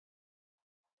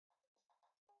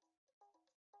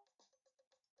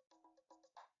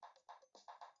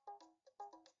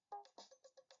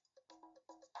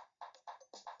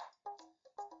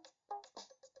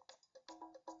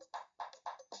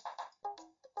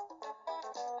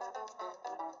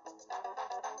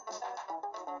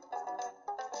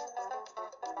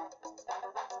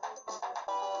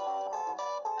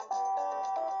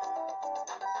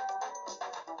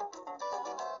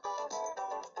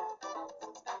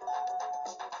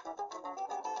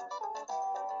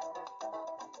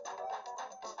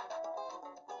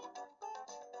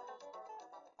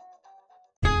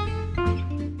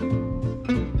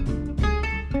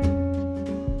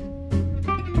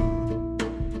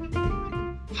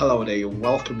Hello there,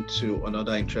 welcome to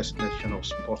another interesting edition of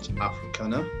Sports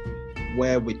Africana,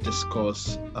 where we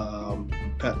discuss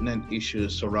pertinent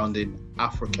issues surrounding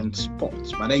African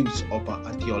sports. My name is Oba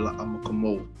Adiola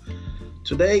Amukomo.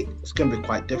 Today, it's going to be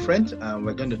quite different.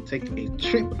 We're going to take a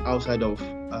trip outside of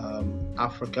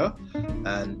Africa,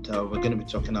 and we're going to be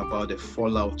talking about the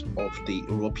fallout of the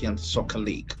European Soccer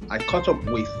League. I caught up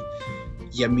with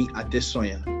Yemi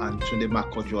Adesoya and Tunde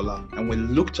Makojola, and we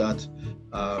looked at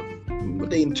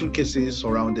the intricacies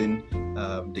surrounding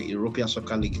the European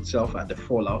Soccer League itself and the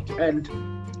fallout. And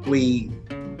we,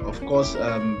 of course,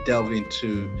 delve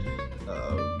into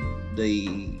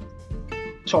the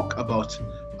talk about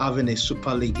having a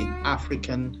Super League in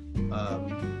African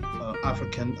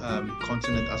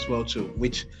continent as well too,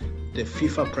 which the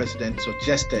FIFA president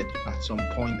suggested at some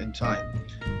point in time.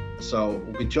 So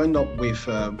we joined up with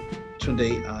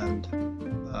Tunde and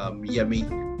Yemi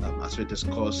as we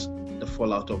discuss the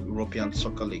fallout of European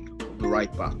Soccer League. We'll be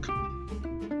right back.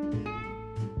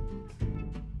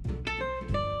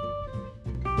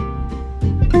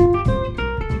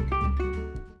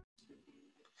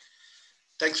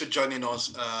 Thanks for joining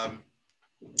us,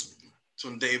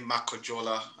 Tunde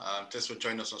Makojola. Thanks for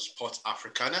joining us on Sports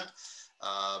Africana.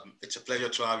 It's a pleasure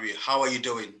to have you. How are you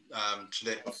doing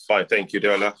today? Fine, thank you,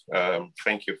 Diola.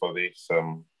 Thank you for this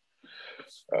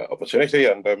opportunity,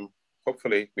 and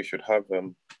hopefully we should have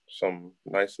some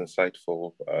nice,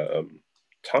 insightful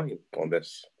time on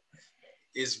this.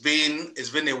 It's been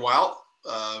a while.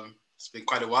 It's been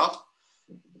quite a while,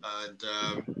 and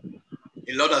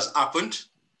a lot has happened.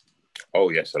 Oh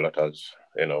yes, a lot has.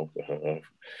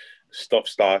 Stop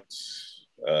starts,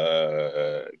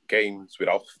 games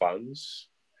without fans,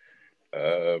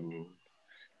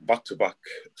 back-to-back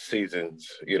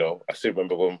seasons. I still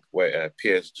remember where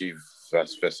PSG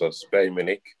versus Bayern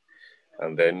Munich,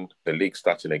 and then the league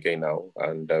starting again now.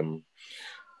 And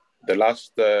the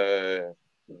last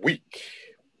week,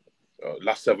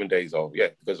 last 7 days,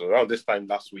 because around this time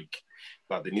last week,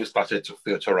 the news started to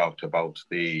filter out about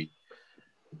the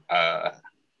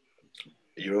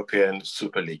European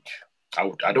Super League.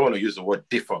 I don't want to use the word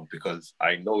defunct because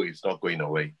I know it's not going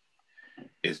away.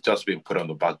 It's just been put on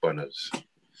the back burners.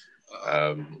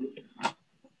 A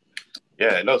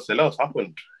lot's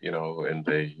happened, in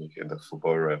the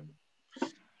football realm.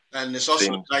 And it's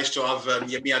also nice to have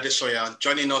Yemi Adesoya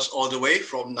joining us all the way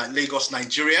from Lagos,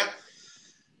 Nigeria.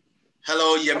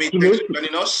 Hello, Yemi. Thanks for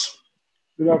joining us.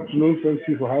 Good afternoon. Thank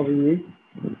you for having me.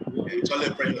 It's always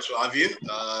a pleasure to have you.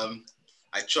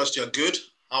 I trust you're good.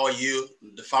 How are you,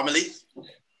 the family?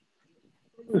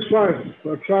 It's fine.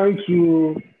 We're trying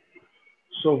to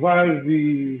survive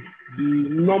the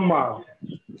normal.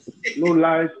 No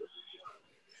light.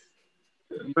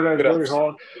 But it's very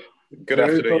hot. Good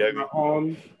afternoon, Yemi.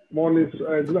 On mornings.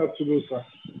 Good afternoon, sir.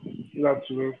 Good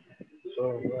afternoon.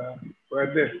 So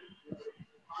we're there.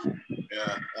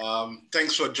 Yeah.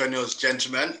 Thanks for joining us,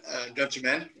 gentlemen.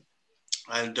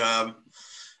 And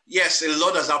yes, a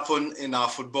lot has happened in our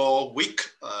football week.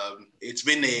 It's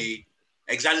been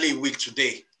exactly a week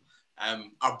today.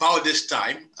 About this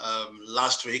time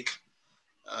last week,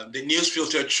 the news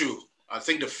filtered through. I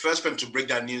think the first person to break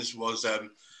that news was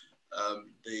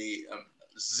the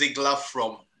Ziegler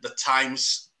from the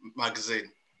Times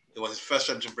magazine. It was the first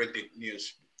one to break the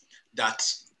news that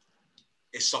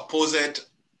a supposed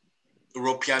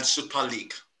European Super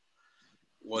League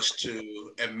was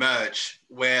to emerge,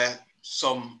 where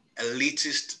some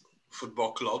elitist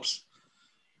football clubs,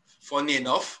 funny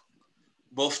enough,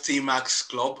 both T-Max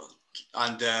club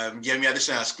and Yemi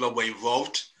Adesoya's club were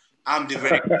involved. I'm the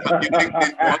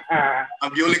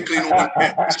only clean one.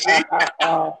 See?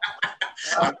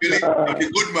 I'm the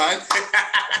good man.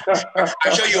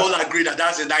 I'm sure you all agree that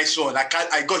that's a nice one.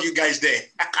 I got you guys there.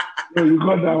 You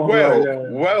got that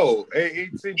one. Well,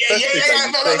 it's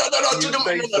interesting.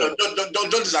 No.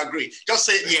 Don't disagree. Just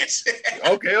say yes.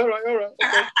 Okay, all right.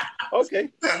 Okay,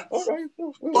 all right.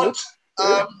 But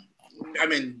I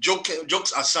mean,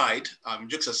 jokes aside,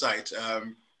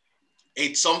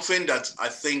 it's something that I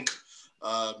think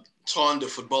turned the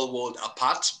football world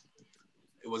apart.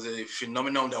 It was a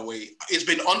phenomenon it's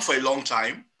been on for a long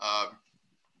time,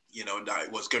 that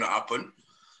it was going to happen.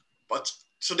 But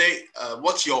today,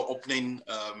 what's your opening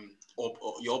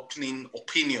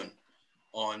opinion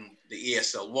on the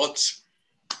ESL?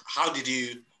 How did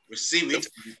you receive it?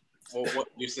 Or what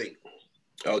do you think?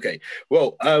 Okay,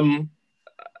 well,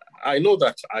 I know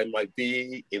that I might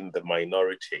be in the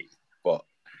minority, but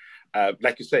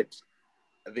like you said,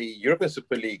 the European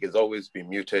Super League has always been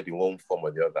muted in one form or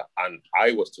the other, and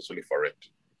I was totally for it.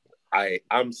 I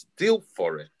am still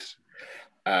for it.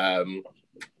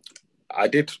 I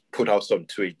did put out some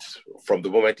tweets from the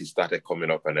moment it started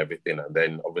coming up and everything. And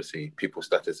then obviously people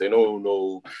started saying, oh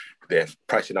no, they're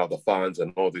pricing out the fans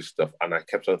and all this stuff. And I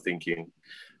kept on thinking,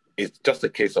 it's just a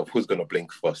case of who's going to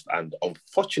blink first. And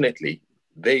unfortunately,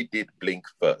 they did blink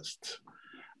first.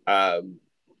 I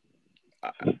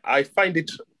find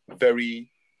it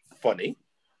very funny,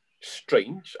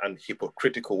 strange, and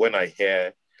hypocritical when I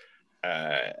hear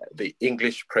the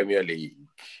English Premier League,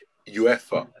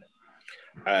 UEFA,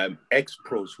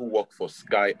 ex-pros who work for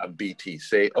Sky and BT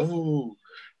say, oh,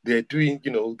 they're doing,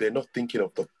 they're not thinking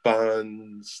of the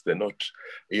fans. They're not,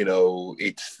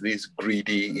 it's this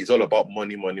greedy. It's all about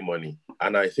money, money, money.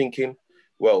 And I'm thinking,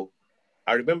 well,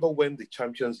 I remember when the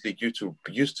Champions League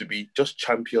used to be just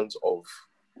champions of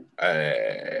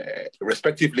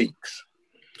respective leagues.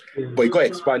 But it got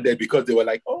expanded because they were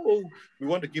like, oh, we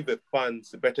want to give the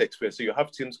fans a better experience. So you have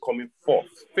teams coming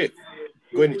fourth, fifth,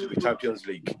 going into the Champions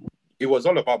League. It was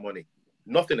all about money,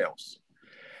 nothing else.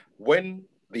 When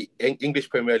the English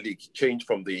Premier League changed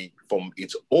from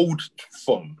its old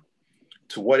form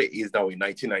to what it is now in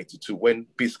 1992, when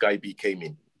Sky B came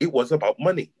in, it was about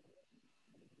money.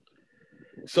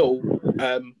 So,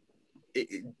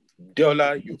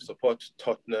 Deola, you support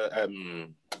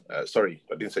Tottenham. Sorry,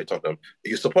 I didn't say Tottenham.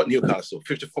 You support Newcastle,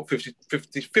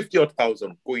 50 odd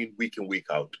thousand going week in, week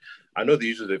out. I know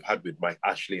the issues they've had with Mike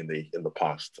Ashley in the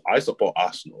past. I support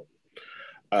Arsenal.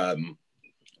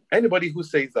 Anybody who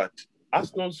says that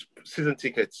Arsenal's season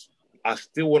tickets are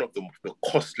still one of the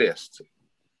costliest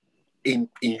in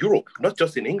Europe, not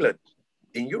just in England,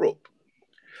 in Europe.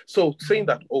 So saying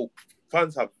that,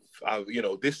 fans have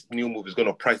this new move is going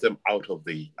to price them out of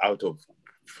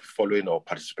following or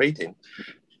participating.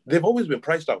 They've always been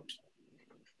priced out.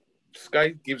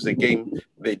 Sky gives a game.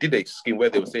 They did a scheme where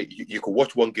they would say you could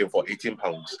watch one game for £18.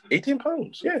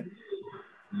 £18, yeah.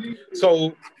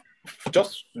 So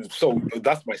that's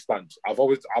my stance.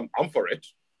 I'm for it,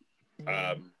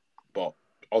 but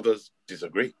others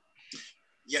disagree.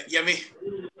 Yeah, Yemi.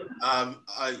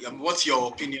 What's your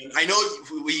opinion? I know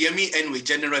Yemi Enwe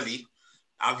generally.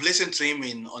 I've listened to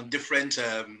him on different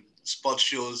sports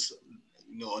shows,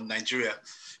 in Nigeria,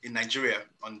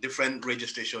 on different radio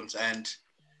stations, and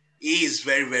he is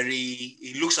very, very.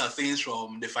 He looks at things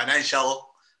from the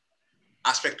financial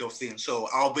aspect of things. So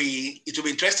it will be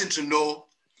interesting to know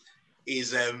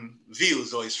his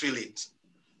views or his feelings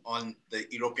on the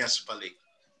European Super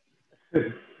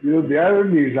League. The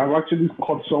irony is I've actually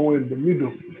caught somewhere in the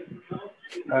middle.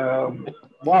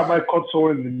 Why have I caught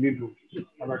somewhere in the middle?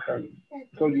 And I can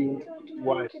tell you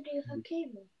why.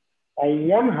 On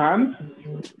one hand,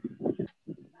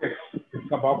 yes,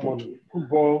 it's about money.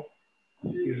 Football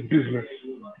is business.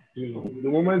 The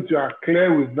moment you are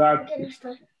clear with that,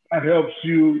 that helps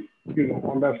you,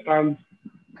 understand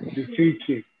the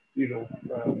thinking, the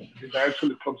direction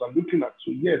the clubs are looking at.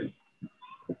 So yes,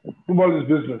 football is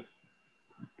business.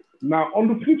 Now, on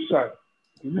the flip side,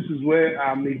 this is where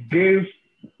I'm against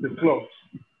the clubs.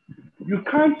 You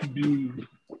can't be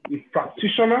a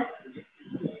practitioner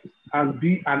and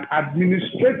be an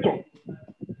administrator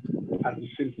at the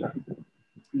same time.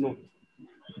 No,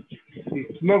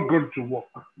 it's not going to work.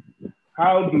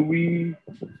 How do we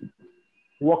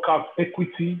work out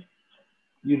equity,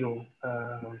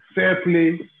 fair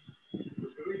play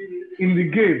in the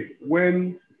game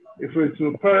when if it's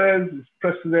a parent, it's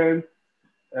president,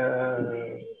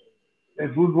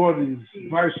 Woodward is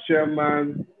vice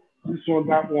chairman, this one,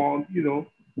 that one, you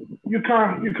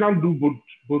can't do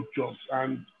both jobs.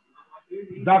 And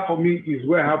that for me is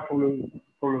where I have problems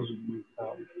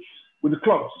with the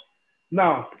clubs.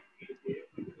 Now,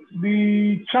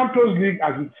 the Champions League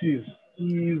as it is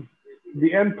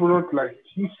the end product, like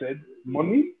he said,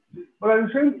 money. But at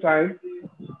the same time,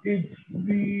 it's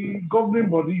the governing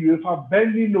body, UEFA,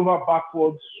 bending over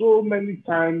backwards so many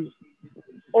times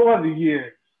over the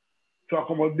years to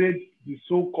accommodate the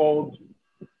so-called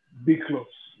big clubs.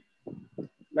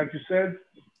 Like you said,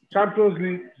 Champions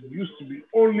League used to be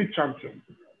only champion.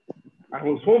 I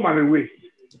was home and away.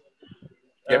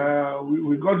 Yep.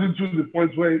 We got into the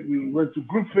point where we went to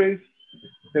group phase,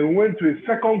 then we went to a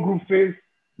second group phase,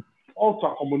 also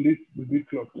accommodate the big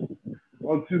clubs.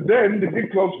 Until then, the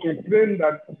big clubs complained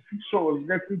that the fixture was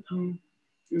getting too,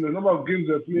 the number of games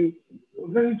they're playing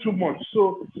was getting too much.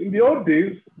 So in the old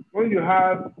days, when you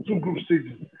had 2 group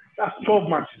stages, that's 12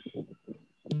 matches,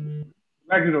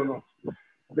 like it or not.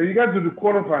 Then you get to the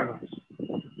quarterfinals.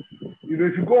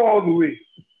 If you go all the way,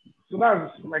 so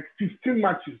that's like 15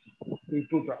 matches in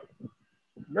total.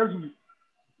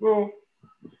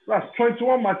 That's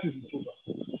 21 matches in total.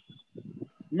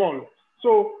 More or less.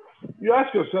 So you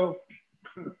ask yourself,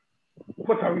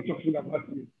 what are we talking about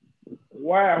here?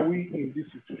 why are we in this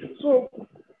situation? So,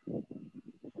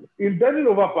 in bending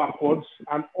over backwards,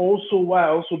 and also why I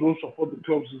also don't support the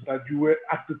clubs is that you were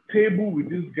at the table with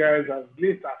these guys as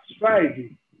late as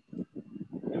Friday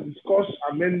to discuss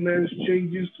amendments,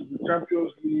 changes to the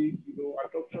Champions League,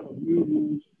 adoption of new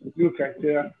rules, new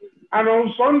criteria. And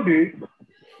on Sunday,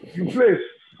 you play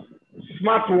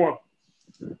smart one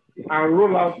and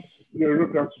roll out the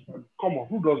European Super League. Come on,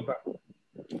 who does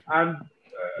that? And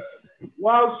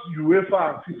whilst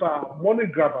UEFA and FIFA are money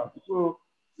grabbers, so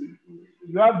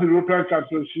you have the European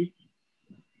Championship,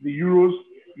 the Euros.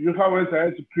 UEFA went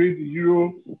ahead to create the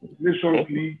Euro Nations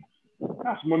League.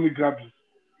 That's money grabbing.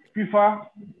 FIFA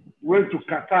went to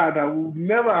Qatar that we would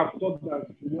never have thought that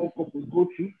the World Cup would go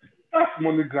through. That's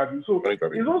money grabbing. So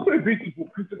it's also a bit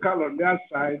hypocritical on their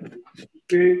side to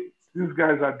say these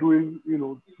guys are doing,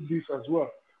 this as well.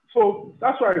 So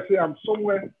that's why I say I'm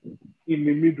somewhere in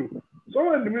the middle.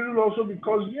 Somewhere in the middle also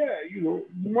because,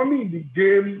 money in the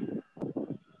game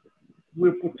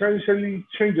will potentially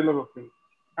change a lot of things.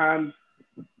 And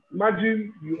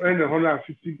imagine you earn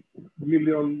 150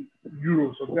 million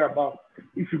euros or thereabout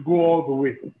if you go all the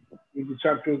way in the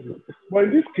Champions League. But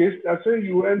in this case, they're saying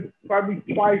you earn probably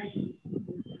twice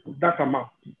that amount.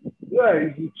 Yeah,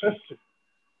 it's interesting.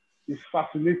 It's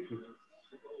fascinating.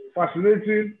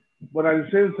 Fascinating, but at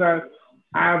the same time,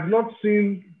 I have not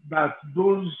seen that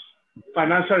those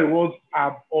financial rewards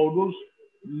or those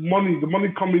the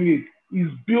money coming in is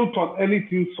built on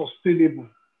anything sustainable.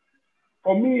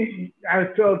 For me, I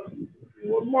felt it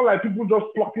was more like people just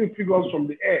plucking figures from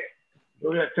the air.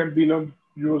 10 billion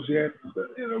euros here.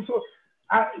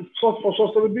 So for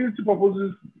sustainability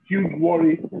purposes, huge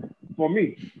worry for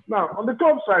me. Now, on the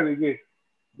club side again,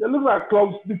 they look at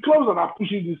clubs, the clubs that are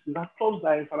pushing this thing are clubs that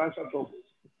are in financial trouble.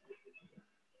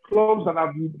 Clubs that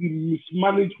have been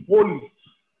mismanaged wholly.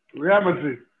 Real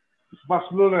Madrid,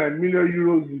 Barcelona, €1 million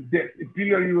in debt, €1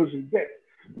 billion in debt.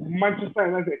 Manchester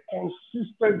United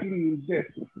consistently in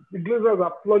debt. The Glazers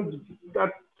are plunged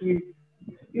that team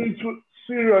into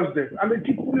serious debt, and they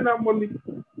keep pulling out money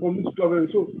from this club.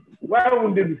 So why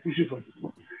wouldn't they be pushing for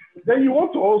this? Then you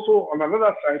want to also, on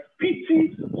another side,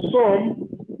 pity some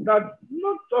that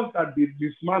not just that they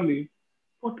mismanage,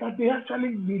 but that they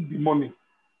actually need the money.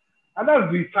 And that's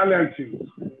the Italian teams.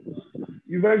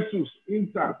 Juventus,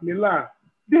 Inter, Milan,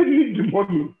 they need the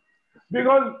money.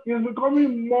 Because it's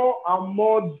becoming more and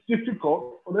more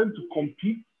difficult for them to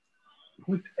compete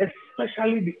with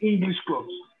especially the English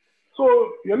clubs.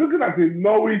 So you're looking at the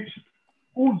Norwich,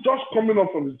 who just coming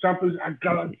up from the Champions and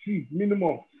guaranteed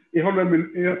minimum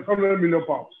 £100 million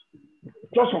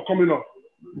just for coming up.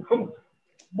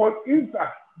 But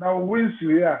Inter that wins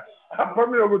here are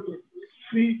probably able to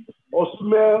see or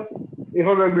smell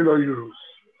 €100 million.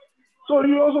 So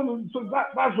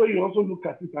that's where you also look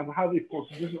at it and have a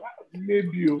consideration.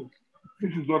 Maybe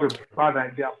this is not a bad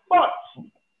idea. But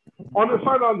on the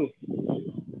final note,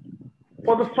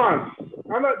 for the fans,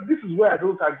 and this is where I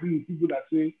don't agree with people that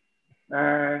say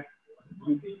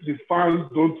the fans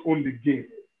don't own the game.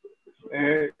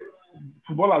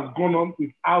 Football has gone on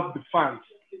without the fans.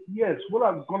 Yes,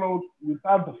 football has gone on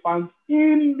without the fans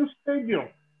in the stadium.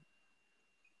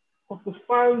 But the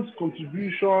fans'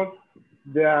 contribution,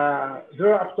 their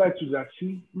appetite to their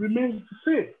team remains the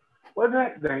same,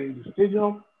 whether they're in the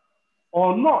stadium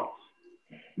or not.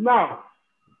 Now,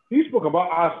 he spoke about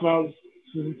Arsenal's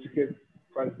season ticket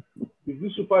price. If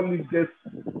this Super League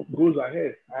goes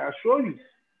ahead, I assure you,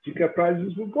 ticket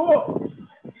prices will go up.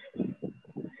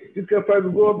 Ticket prices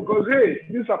will go up because, hey,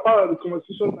 these are part of the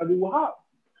conversation that they will have.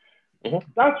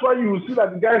 Mm-hmm. That's why you will see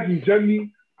that the guys in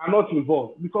Germany are not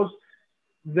involved because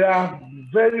they are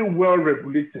very well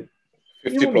regulated.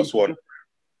 50+1.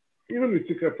 Even with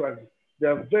ticket prices, they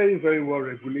are very, very well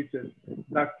regulated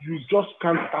that you just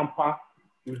can't tamper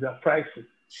with their pricing,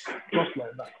 just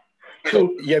like that.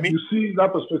 So you see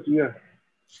that perspective,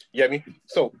 yeah.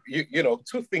 So,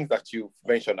 two things that you've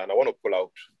mentioned, and I want to pull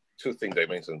out two things that you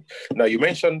mentioned. Now, you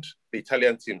mentioned the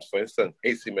Italian teams, for instance,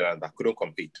 AC Milan, that couldn't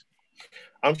compete.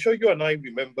 I'm sure you and I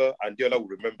remember, and Diola will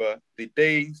remember, the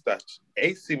days that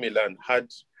AC Milan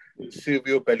had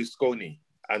Silvio Berlusconi,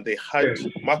 and they had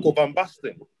Marco Van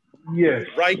Basten,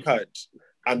 Rijkaard,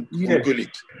 and Google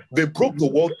it. They broke the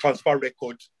world transfer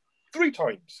record 3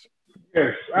 times.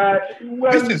 Yes.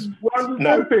 This is,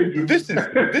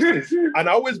 and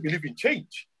I always believe in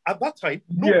change. At that time,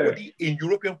 nobody in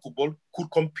European football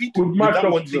could compete with that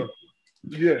one team.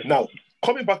 Yes. Now,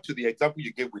 coming back to the example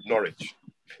you gave with Norwich.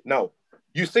 Now,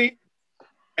 you say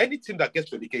any team that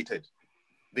gets relegated,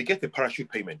 they get a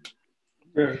parachute payment.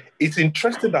 Yes. It's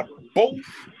interesting that both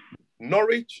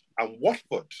Norwich and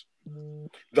Watford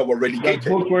that were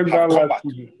relegated have come back.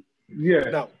 Yeah.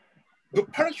 Now, the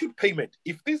parachute payment,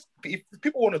 if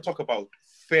people want to talk about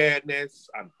fairness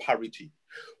and parity,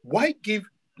 why give,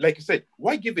 like you said,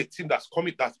 why give a team that's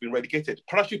been relegated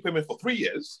parachute payment for 3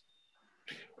 years?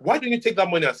 Why don't you take that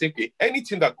money and say, okay, any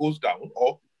team that goes down,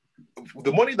 or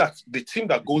the money that the team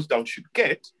that goes down should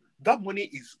get, that money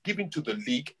is given to the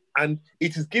league, and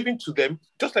it is given to them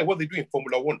just like what they do in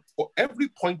Formula One. For every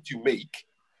point you make,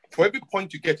 for every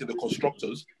point you get in the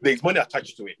constructors, there is money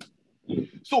attached to it.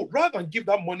 So rather than give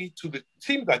that money to the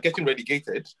team that are getting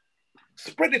relegated,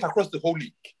 spread it across the whole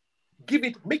league.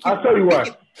 Make it. I'll tell you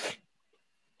why.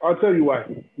 I'll tell you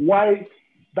why. Why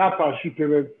that parachute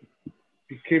payment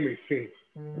became a thing.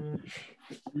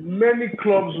 Many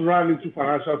clubs ran into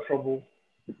financial trouble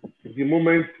the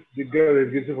moment they get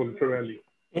relegated from the Premier League.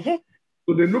 Mm-hmm.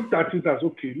 So they looked at it as,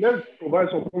 okay, let's provide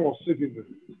some form of savings.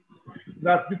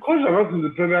 That because you're not in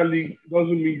the Premier League doesn't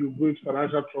mean you go into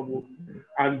financial trouble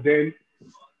and then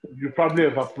you probably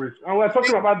evaporate. And we're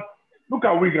talking about, look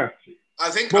at Wigan. I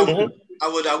think I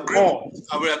would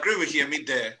agree with Yemi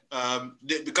there,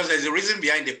 because there's a reason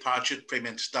behind the parachute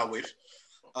payment to start with.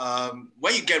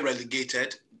 When you get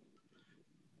relegated,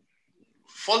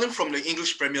 falling from the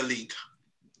English Premier League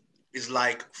is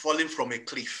like falling from a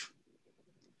cliff.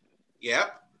 Yeah,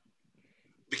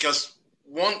 because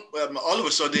all of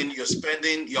a sudden you're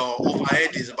spending, your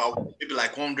overhead is about maybe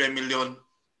like £100 million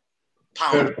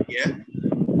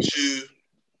to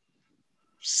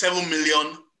 £7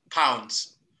 million.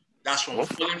 That's from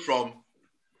falling from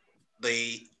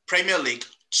the Premier League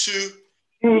to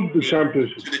the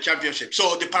championship.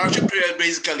 So the parachute period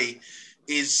basically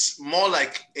is more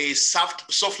like a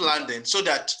soft landing, so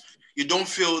that you don't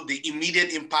feel the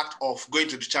immediate impact of going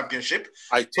to the championship.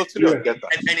 I totally get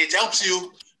that. And it helps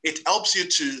you. It helps you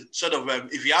to sort of,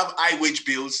 if you have high wage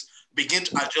bills, begin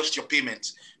to adjust your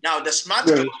payments. Now, the smart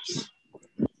clubs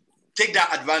take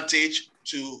that advantage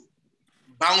to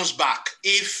bounce back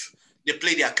if they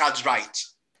play their cards right.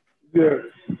 Yeah.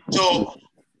 So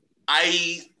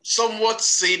I somewhat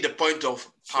see the point of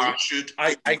parachute.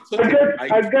 I get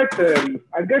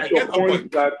your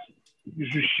point that you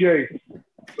should share it,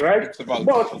 right? But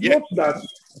note that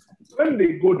when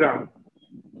they go down,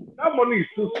 that money is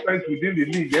still spent within the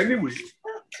league anyway,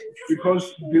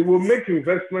 because they will make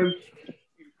investments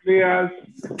in players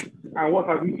and what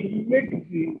have you to make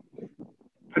the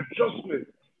adjustment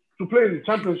to play in the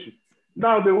championship.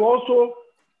 Now they will also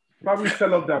probably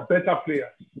sell off their better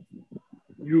players.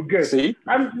 You get. See?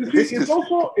 And you see, it's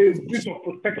also a bit of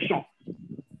protection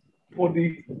for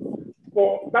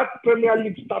that Premier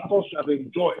League status you have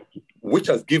enjoyed. Which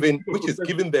is giving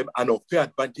them an unfair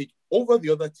advantage over the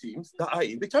other teams that are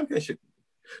in the championship.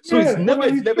 So it's never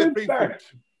playing fair.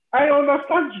 I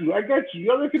understand you. I get you.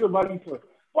 You're making a valid point.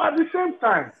 But at the same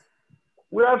time,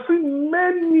 we have seen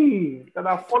many that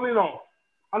are falling off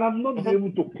and have not been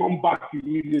able to come back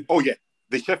immediately. Oh yeah,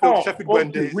 the Sheffield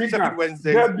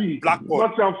Wednesday, Derby, Blackburn,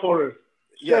 Nottingham Forest,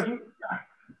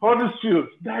 Huddersfield.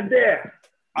 They're there.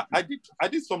 I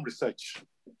did some research,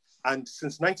 and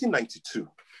since 1992,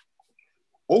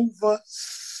 over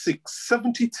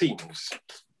 70 teams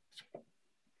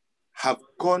have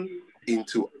gone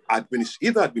into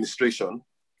either administration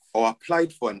or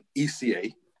applied for an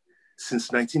ECA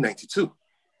since 1992.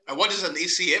 And what is an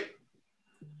ECA?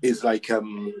 It's like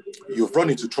you've run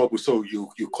into trouble, so you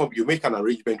make an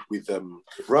arrangement with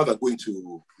rather than going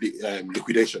to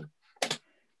liquidation.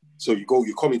 So you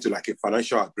come into like a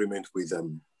financial agreement with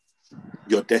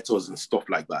your debtors and stuff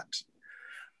like that.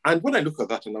 And when I look at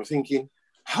that, and I'm thinking,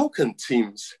 how can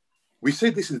teams? We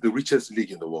say this is the richest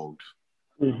league in the world.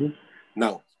 Mm-hmm.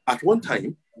 Now, at one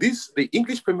time, the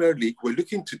English Premier League were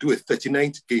looking to do a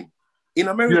 39th game in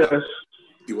America. Yes.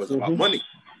 It was about money.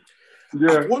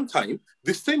 Yeah. At one time,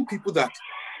 the same people that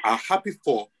are happy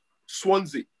for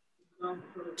Swansea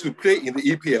to play in the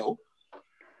EPL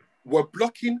were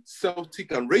blocking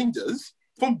Celtic and Rangers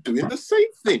from doing the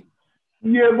same thing.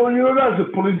 Yeah, but that's a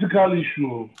political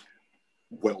issue.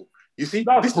 Well, you see,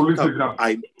 that's political.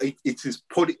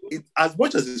 As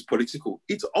much as it's political,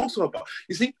 it's also about,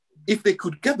 you see, if they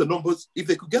could get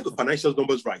the financial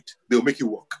numbers right, they'll make it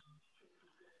work.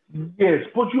 Yes,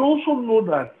 but you also know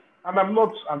that, and I'm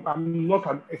not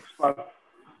an expert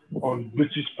on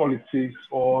British politics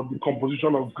or the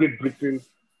composition of Great Britain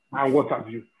and what have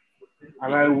you.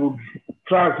 And I would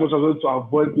try as much as possible to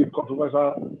avoid being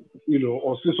controversial,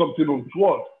 or say something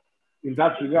untoward in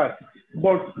that regard.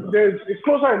 But there's a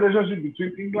closer relationship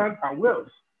between England and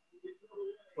Wales,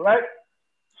 right?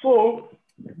 So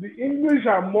the English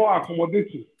are more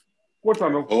accommodating, quote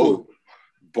unquote,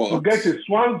 to get a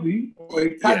Swansea or a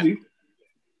Cardiff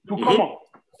to come up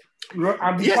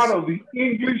and be part of the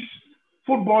English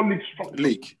football league structure.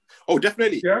 League. Oh,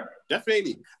 definitely. Yeah.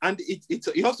 Definitely. And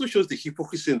it also shows the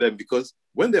hypocrisy in them, because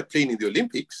when they're playing in the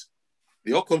Olympics,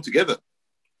 they all come together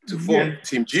to form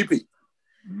Team GB.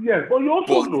 Yes, but you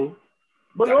also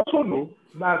know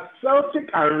that Celtic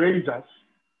and Rangers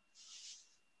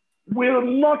will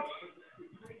not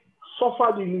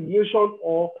suffer the humiliation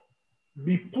or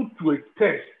be put to a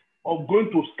test of going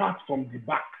to start from the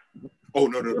back. Oh,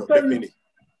 no, definitely.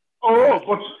 Oh,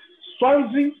 but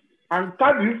Swansea and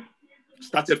Cardiff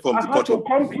started from the bottom.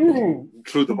 bottom. To come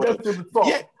through the bottom. To the top.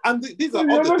 Yeah, and these are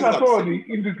all the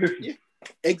things yeah,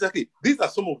 exactly. These are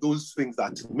some of those things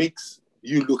that makes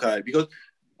you look at it, because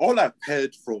all I've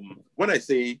heard from, when I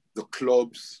say the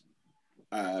clubs,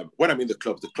 when I mean the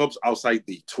clubs outside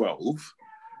the 12,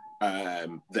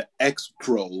 the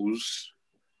ex-pros,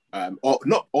 or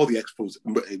not all the ex-pros,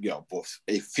 but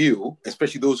a few,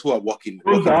 especially those who are working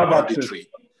mandatory,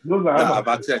 those have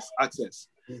access.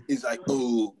 It's like,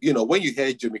 when you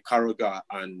hear Jimmy Carragher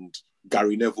and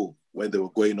Gary Neville when they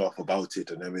were going off about it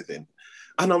and everything,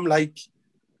 and I'm like,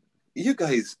 you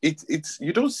guys, it's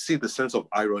you don't see the sense of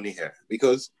irony here,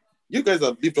 because you guys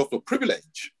have lived off a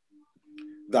privilege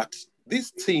that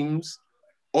these teams,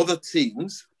 other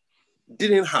teams,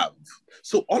 didn't have.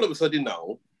 So all of a sudden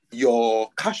now, your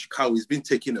cash cow is being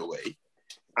taken away,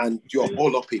 and you're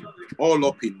all up in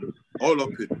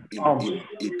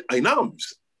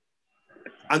arms.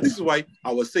 And this is why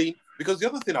I was saying, because the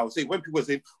other thing I was saying, when people are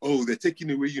saying, oh, they're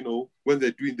taking away, when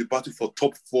they're doing the battle for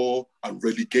top 4 and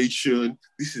relegation,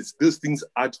 those things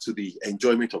add to the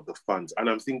enjoyment of the fans. And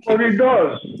I'm thinking, but it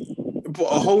does. But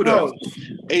hold on,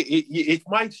 it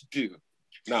might do.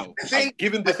 Now, I've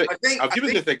given this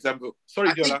example. Sorry,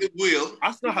 Diola.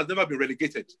 Arsenal has never been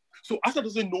relegated, so Arsenal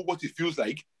doesn't know what it feels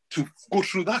like to go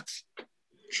through that.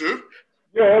 True.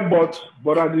 Yeah, but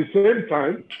at the same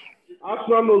time,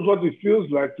 Arsenal knows what it feels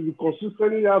like to be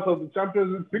consistently out of the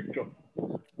Champions League picture.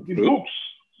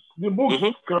 The books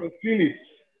can feel it.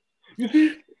 You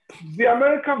see, the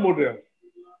American model.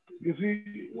 You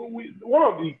see, one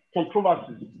of the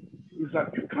controversies is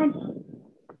that you can't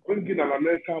bring in an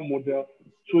American model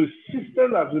to a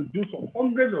system that's been built for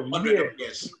hundreds of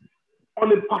years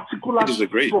on a particular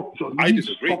structure. I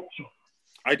disagree.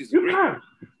 You can't.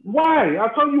 Why?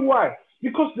 I'll tell you why.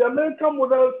 Because the American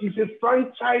model is a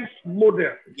franchise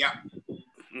model. Yeah.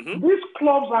 Mm-hmm. These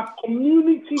clubs are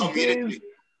community-based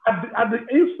at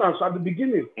the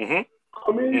beginning. Mm-hmm.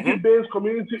 Community-based,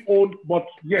 community-owned, but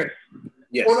yes,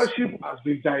 ownership has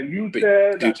been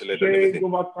diluted, has changed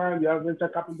over time. There are venture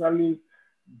capitalists,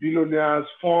 billionaires,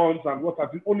 funds, and what are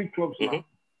the only clubs now.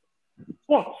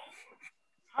 But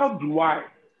how do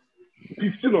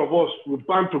 15 of us will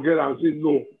band together and say,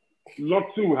 no,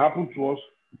 nothing will happen to us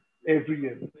every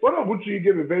year? One of which he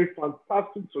gave a very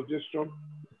fantastic suggestion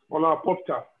on our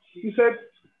podcast. He said,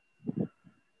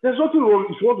 there's nothing wrong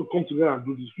if you want to come together and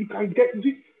do this.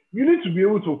 You need to be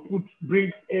able to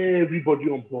bring everybody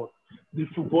on board. The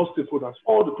football stakeholders,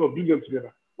 all the clubs, bring them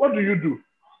together. What do?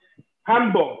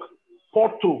 Hamburg,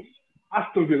 Porto,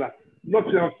 Aston Villa,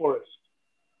 Nottingham Forest,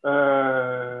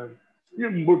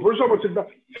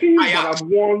 teams that have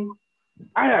won,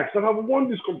 Ajax that have won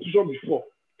this competition before,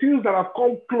 teams that have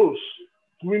come close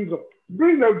to win them,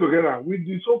 bring them together with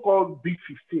the so-called Big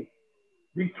 15,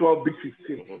 Big 12, Big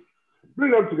 15.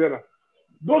 Bring them together.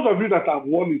 Those of you that have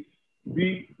won it,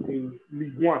 be in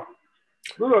League One.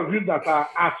 Those of you that are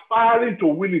aspiring to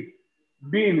win it,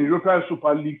 be in European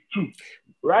Super League 2.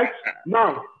 Right?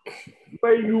 Now,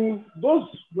 when you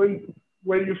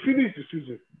finish the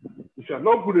season, if you are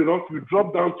not good enough, you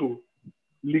drop down to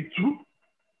League 2.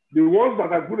 The ones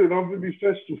that are good enough, maybe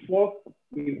first to fourth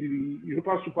in the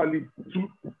European Super League 2,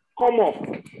 come up.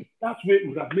 That way it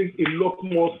would have made a lot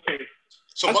more sense.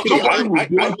 So, what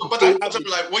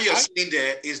you're saying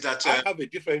there is that I have a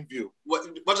different view. What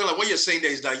you're saying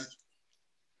there is that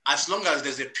as long as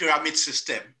there's a pyramid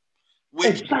system,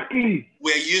 which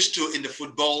we're used to in the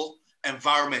football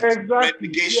environment,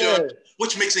 relegation,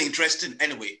 which makes it interesting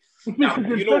anyway. Now,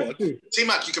 you know what,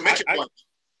 T-Mac, you can make your point.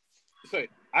 Sorry,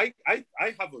 I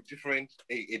have a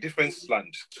different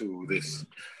slant to this.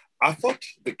 I thought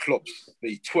the clubs,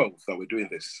 the 12 that were doing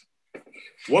this,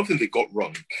 one thing they got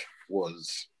wrong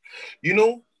was,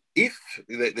 if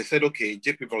they said, okay,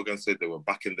 JP Morgan said they were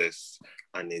backing this,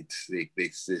 and they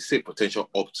say potential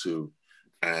up to,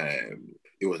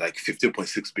 it was like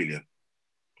 15.6 billion.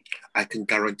 I can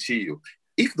guarantee you,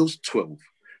 if those 12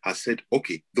 had said,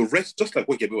 okay, the rest, just like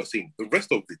what Gabi was saying, the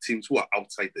rest of the teams who are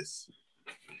outside this,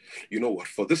 you know what,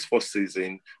 for this first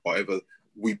season, or ever,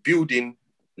 we build in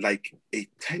like a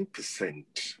 10%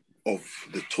 of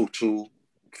the total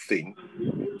thing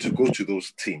to go to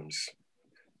those teams.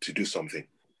 to do something,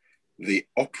 the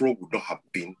uproar would not have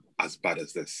been as bad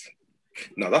as this.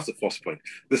 Now, that's the first point.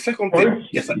 The second thing,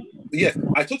 yes,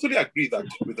 I totally agree that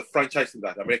with the franchising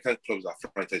that American clubs are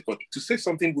franchised, but to say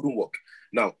something wouldn't work.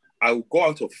 Now, I will go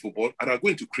out of football and I'll go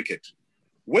into cricket.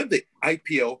 When the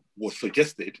IPL was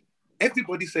suggested,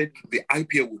 everybody said the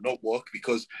IPL would not work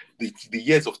because the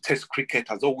years of Test cricket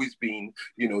has always been,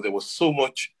 there was so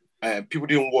much, people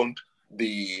didn't want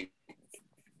the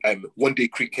one-day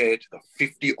cricket, the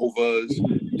 50 overs,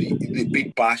 the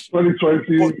Big Bash.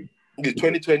 2020. The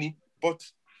 2020. But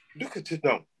look at it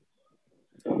now.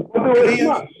 But they were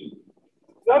smart.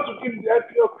 You have to give the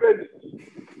IPL credit.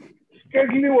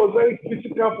 Scheduling was very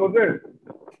critical for them,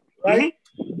 right?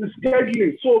 Mm-hmm. The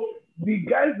scheduling. So the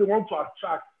guys they want to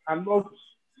attract are not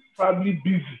probably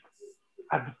busy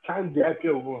at the time the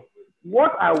IPL was.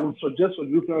 What I would suggest for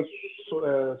the European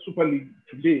Super League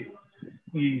today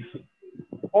is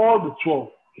all the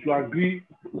 12 to agree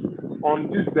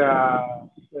on this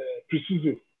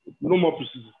preseason. No more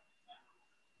preseason.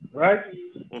 Right?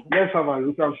 Mm-hmm. Let's have a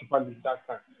European Super League that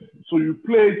time. So you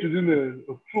play it within a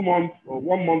 2 month or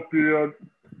 1 month period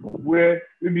where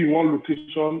maybe in one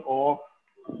location or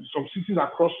some cities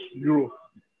across Europe,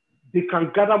 they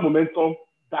can gather momentum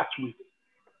that way.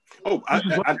 Oh,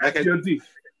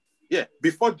 yeah.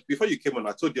 Before you came on,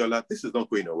 I told you that this is not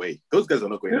going away. Those guys are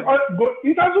not going away. But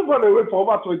it hasn't gone away for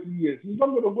over 20 years. It's not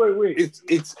going to go away.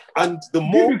 It's and the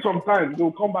more give it some time,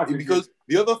 they'll come back. Because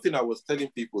the other thing I was telling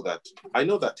people that I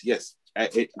know that yes,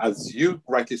 as you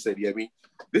rightly said, Yemi,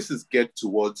 this is geared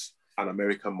towards an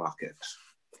American market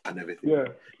and everything. Yeah.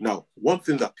 Now, one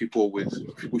thing that people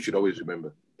should always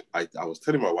remember. I was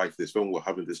telling my wife this when we were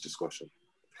having this discussion.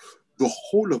 The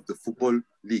whole of the football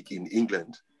league in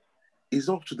England is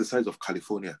up to the size of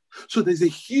California. So there's a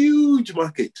huge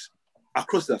market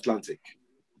across the Atlantic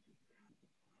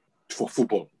for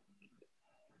football.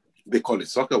 They call it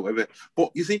soccer, whatever.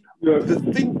 But you see,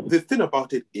 the thing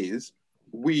about it is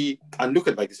and look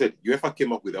at, like you said, UEFA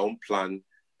came up with their own plan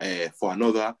for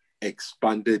another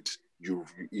expanded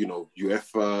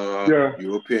UEFA,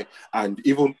 European, and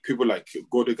even people like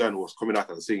Gordogan was coming out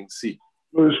and saying, see,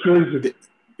 it's crazy.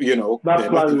 They're not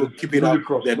keeping us.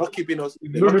 They're not keeping us.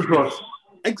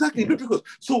 Exactly, ludicrous.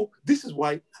 So this is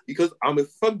why, because I'm a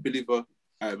firm believer.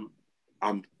 I'm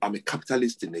a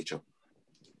capitalist in nature.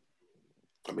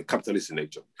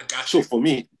 So for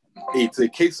me, it's a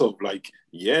case of like,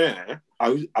 yeah.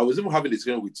 I was even having a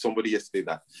discussion with somebody yesterday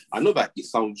that I know that it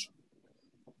sounds.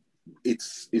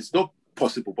 It's not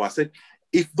possible, but I said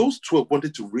if those 12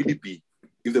 wanted to really be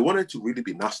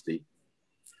nasty,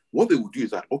 what they would do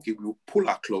is that, okay, we will pull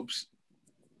our clubs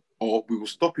or we will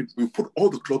stop it. We will put all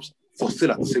the clubs for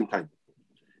sale at the same time.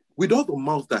 With all the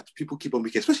mouths that people keep on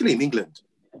making, especially in England,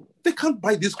 they can't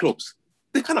buy these clubs.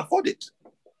 They can't afford it.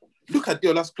 Look at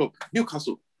the last club,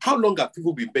 Newcastle. How long have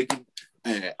people been begging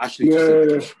Ashley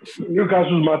to sell?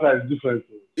 Newcastle's matter is different.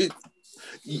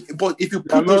 But if you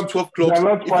put those 12 clubs... They're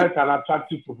not quite an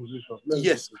attractive proposition.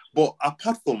 Yes, but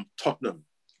apart from Tottenham,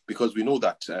 because we know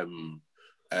that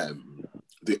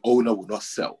the owner will not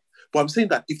sell. But I'm saying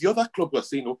that if the other club were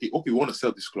saying, okay, we want to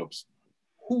sell these clubs,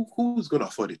 who's going to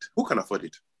afford it? Who can afford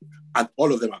it? And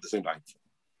all of them at the same time.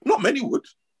 Not many would.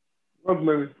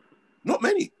 Not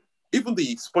many. Even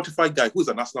the Spotify guy, who's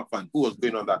an Arsenal fan, who was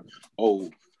going on that,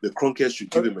 the Kroenkes should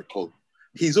give him a call.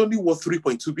 He's only worth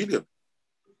 3.2 billion.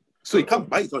 So he can't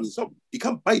buy it on his own. He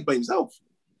can't buy it by himself.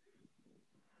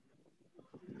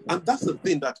 And that's the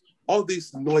thing, that all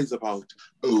this noise about,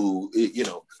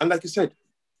 and like you said,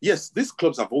 yes, these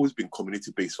clubs have always been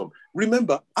community-based.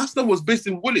 Remember, Arsenal was based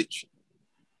in Woolwich.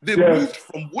 They moved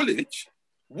from Woolwich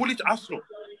Arsenal.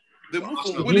 They moved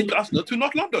from Woolwich Arsenal to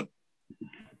North London.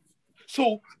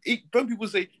 So when people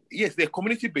say, yes, they're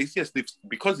community-based, yes,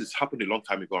 because it's happened a long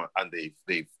time ago and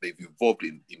they've evolved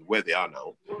in where they are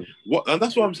now. And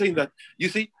that's why I'm saying that, you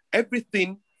see,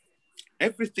 everything,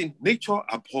 nature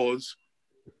abhors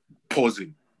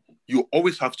pausing. You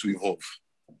always have to evolve.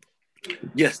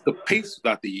 Yes, the pace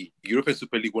that the European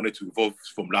Super League wanted to evolve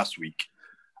from last week,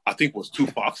 I think was too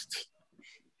fast.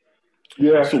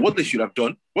 Yeah. So what they should have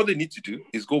done, what they need to do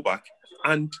is go back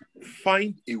and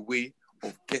find a way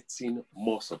of getting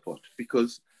more support,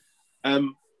 because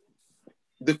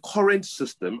the current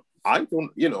system,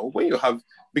 when you have,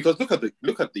 because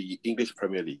look at the English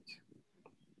Premier League.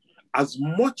 As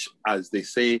much as they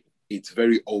say it's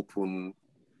very open,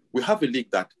 we have a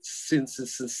league that since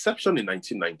its inception in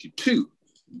 1992,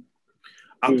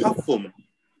 apart from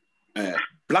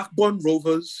Blackburn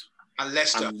Rovers and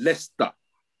Leicester,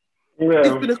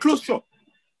 it's been a closed shop.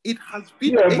 It has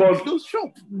been a closed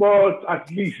shop. But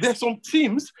at least there's some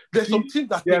teams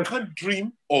that they can't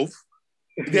dream of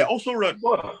They also run.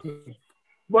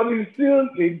 But it's still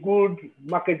a good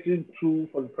marketing tool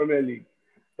for the Premier League.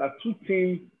 That two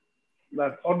teams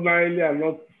that ordinarily are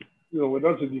not, we're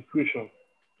not in the equation.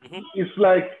 Mm-hmm. It's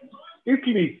like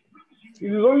Italy.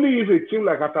 It is only if a team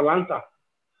like Atalanta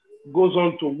goes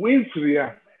on to win Serie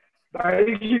A that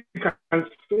Italy can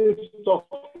say stuff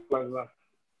like that.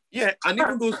 Yeah, and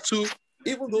even those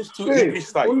two English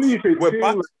sides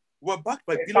were backed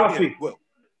by billionaires. Well,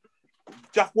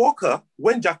 Jack Walker,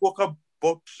 when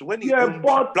he owned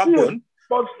Blackburn.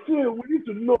 But still, we need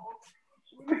to know.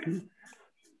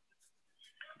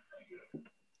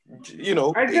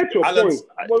 I get your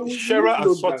point. Shearer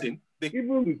and Sutton,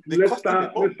 even with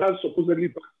Leicester supposedly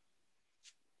back.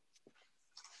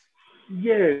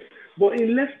 Yes, but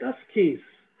in Leicester's case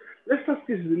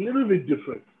is a little bit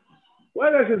different. Why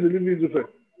I say it's a little bit different?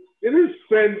 They didn't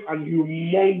spend a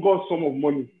humongous sum of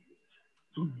money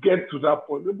to get to that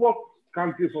point. They bought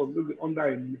Kanté for maybe under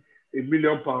 £1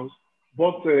 million,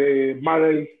 bought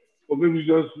Mahrez for maybe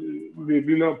just £1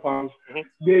 million. Mm-hmm.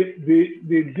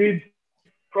 They did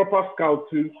proper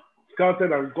scouted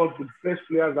and got the best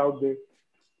players out there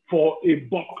for a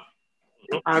buck.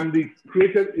 Mm-hmm. And they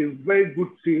created a very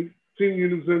good team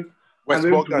unison. West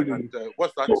Morgan and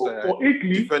what's that? So for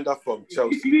Italy, defender from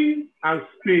Chelsea. Italy and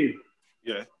Spain.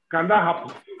 Yeah. Can that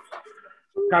happen?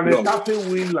 Can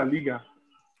Getafe win La Liga?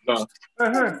 No.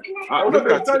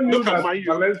 Look at Man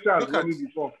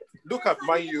U. Look at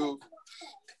Man U.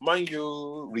 Man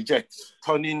U rejects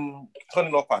turning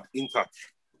up at Inter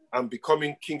and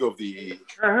becoming king of the.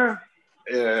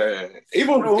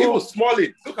 Even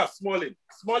Smalling. Look at Smalling.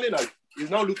 Smalling is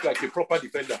now look like a proper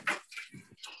defender.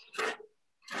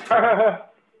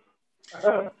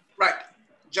 Right,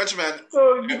 gentlemen.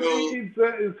 So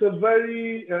it's a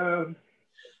very.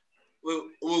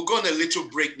 We'll go on a little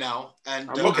break now, and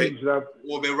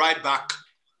we'll be right back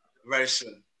very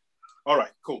soon. All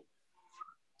right, cool.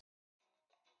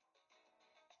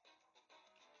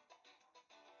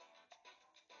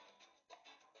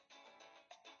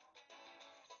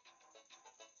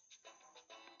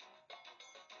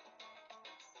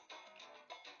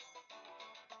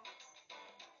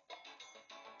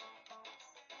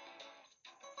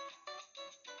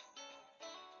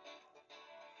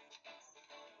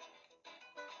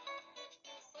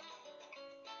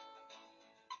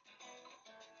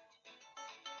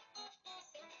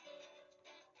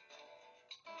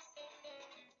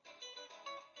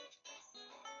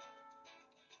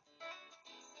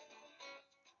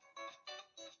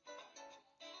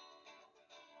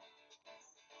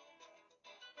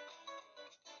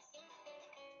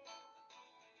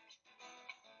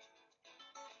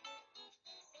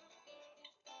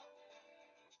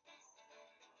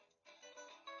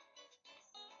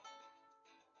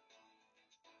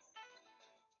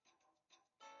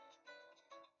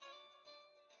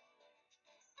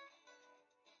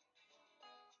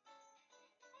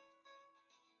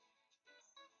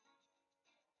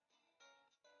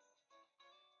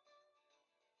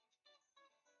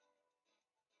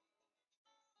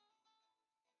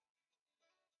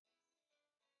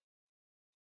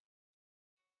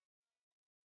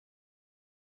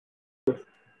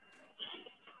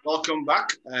 Welcome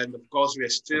back, and of course, we are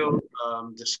still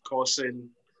discussing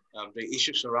the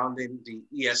issue surrounding the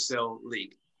ESL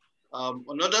League.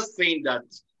 Another thing that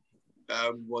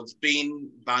was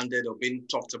being banded or being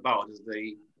talked about is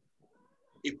the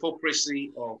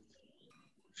hypocrisy of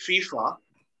FIFA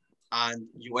and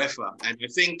UEFA, and I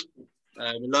think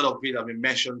a lot of it have been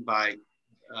mentioned by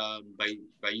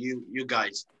you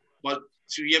guys. But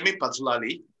to Yemi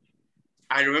particularly,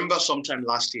 I remember sometime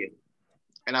last year.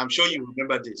 And I'm sure you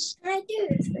remember this. I do.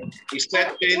 He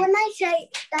said when I say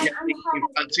that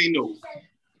Infantino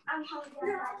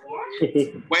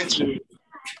went to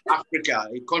Africa,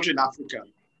 a country in Africa.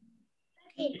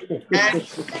 And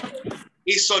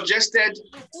he suggested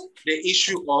the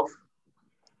issue of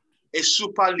a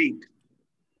super league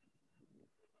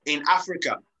in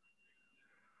Africa.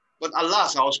 But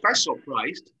alas, I was quite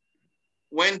surprised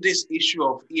when this issue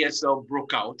of ESL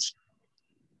broke out.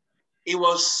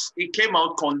 It came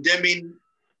out condemning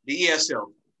the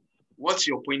ESL. What's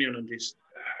your opinion on this?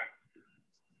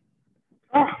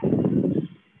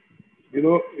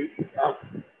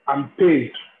 I'm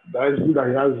paid. That is good that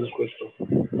he has this question.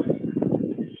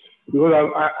 Because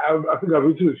I think I've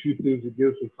written a few things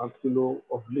against Infantino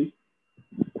of late.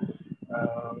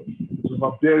 It's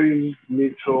overbearing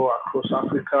nature across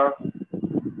Africa.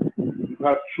 We've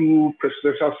had 2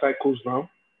 presidential cycles now,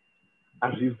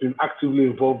 and he's been actively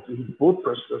involved in both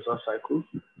presidential cycles.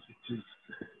 It is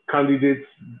candidates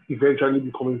eventually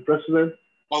becoming president.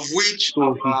 Of which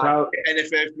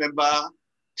NFF member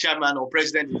chairman or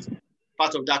president is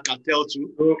part of that cartel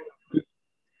too. So,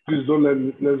 please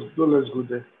let's go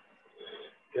there.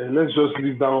 Yeah, let's just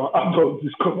leave that one out of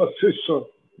this conversation.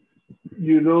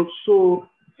 So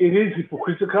it is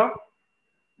hypocritical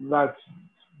that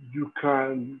you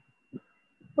can.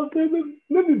 Okay,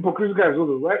 maybe hypocritical is not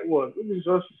the right word. Maybe it's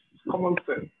just common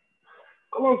sense.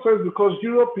 Common sense because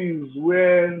Europe is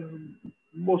where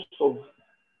most of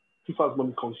FIFA's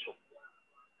money comes from.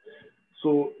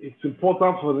 So it's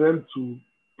important for them to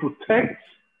protect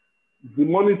the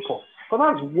money pot. So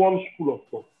that's one school of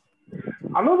thought.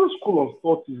 Another school of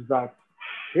thought is that,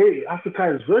 hey,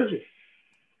 Africa is virgin.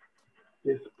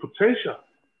 There's potential.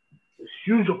 There's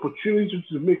huge opportunity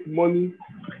to make money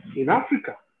in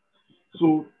Africa.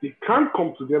 So they can't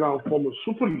come together and form a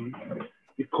super league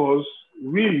because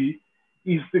really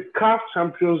it's the CAF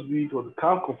Champions League or the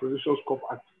CAF Confederations Cup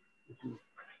Act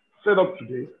set up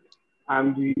today,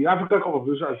 and the Africa Cup of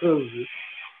Nations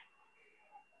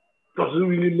doesn't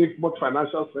really make much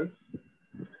financial sense.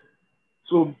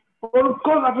 So,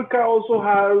 because Africa also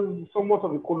has somewhat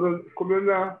of a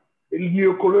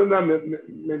neo-colonial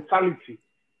mentality,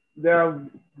 they are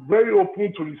very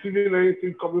open to receiving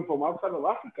anything coming from outside of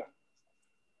Africa.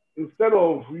 Instead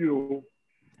of,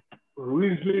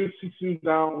 reasoning, sitting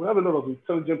down, we have a lot of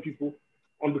intelligent people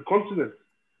on the continent.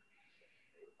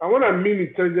 And when I mean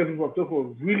intelligent people, I'm talking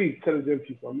about really intelligent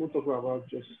people. I'm not talking about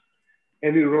just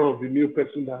any run-of-the-mill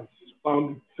person that's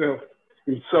found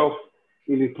himself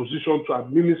in a position to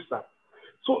administer.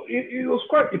 So it was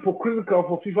quite hypocritical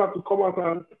for FIFA to come out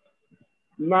and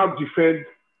now defend,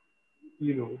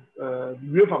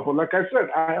 UEFA. But like I said,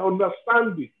 I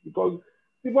understand it because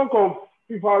the bulk of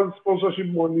FIFA's sponsorship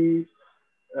money,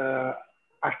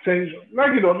 attention,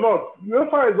 like it or not,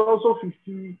 UEFA is also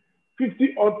 50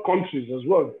 odd countries as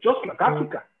well, just like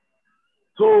Africa.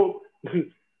 So,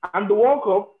 and the World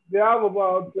Cup, they have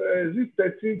about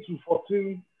 13 to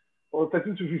 14 or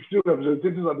 13 to 15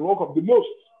 representatives at the World Cup, the most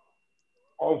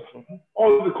of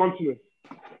all the continents,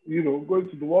 going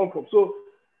to the World Cup. So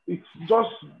it's just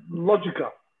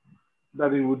logical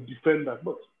that he would defend that.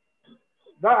 But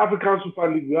that African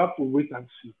Super League, we have to wait and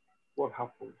see what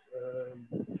happens.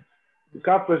 The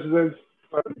CAF president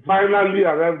finally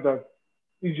arrived at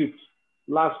Egypt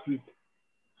last week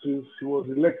since he was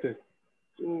elected.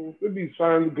 So maybe he's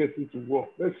finally getting to work.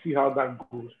 Let's see how that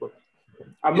goes. But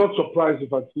I'm not surprised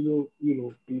if Antino,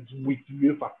 is with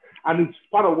UEFA. And it's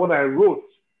part of what I wrote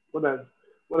when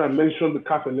I mentioned the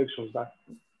CAF elections, that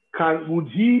would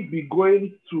he be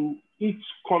going to each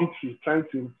country trying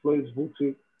to influence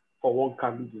voting for one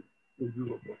candidate in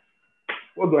Europe?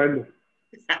 What do I know?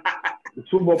 The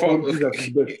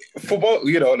football,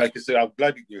 like you said, I'm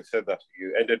glad you said that.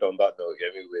 You ended on that note,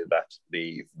 anyway, that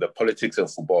the politics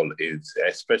of football is,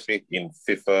 especially in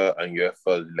FIFA and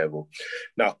UEFA level.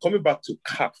 Now, coming back to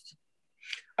CAF,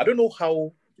 I don't know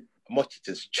how much it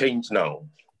has changed now,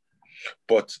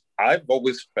 but I've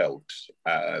always felt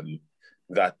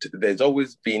that there's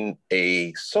always been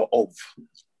a sort of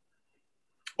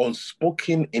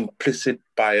unspoken implicit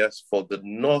bias for the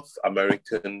North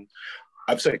African,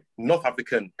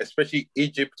 especially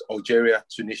Egypt, Algeria,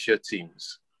 Tunisia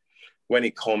teams, when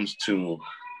it comes to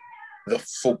the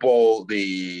football,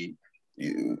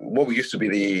 what we used to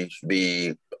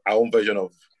be our own version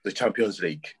of the Champions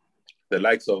League, the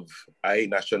likes of Al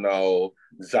Nacional,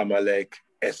 Zamalek,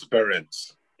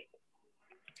 Esperance.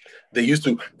 They used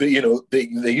to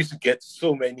get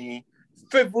so many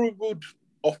favorable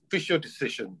official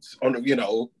decisions on,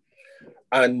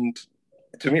 and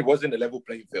to me, it wasn't a level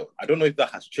playing field. I don't know if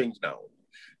that has changed now.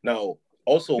 Now,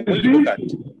 also, when you look at...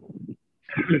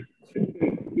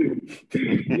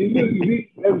 Let me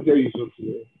tell you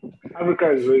something.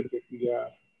 Africa is a very peculiar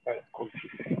country.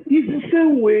 It's the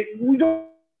same way, we don't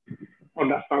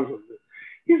understand something.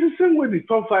 It's the same way the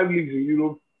top 5 leagues in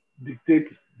Europe dictate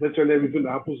virtually everything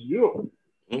that happens in Europe.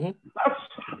 Mm-hmm. That's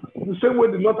the same way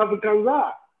the North Africans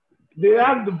are. They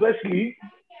have the best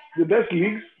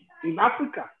leagues in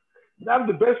Africa. They have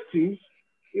the best teams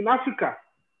in Africa.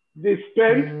 They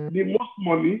spend the most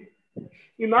money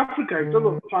in Africa in terms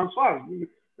of transfers, maybe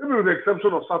with the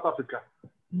exception of South Africa.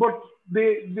 But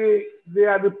they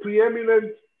are the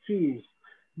preeminent teams.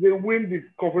 They win the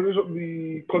continental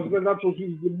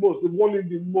trophies the most. They won it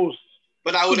the most.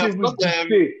 But I would have thought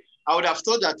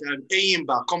that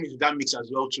Enyimba come into that mix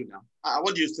as well too now.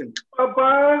 What do you think?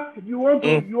 Papa, if you want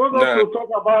us to talk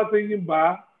about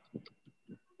Enyimba,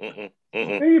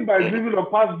 Enyimba is living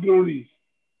on past glories.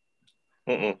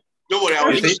 Don't worry, I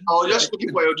was just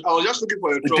looking for your trouble.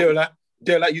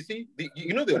 Deola, you see, the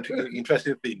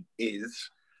interesting thing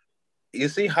is, you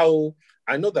see how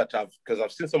I know that because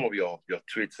I've seen some of your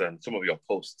tweets and some of your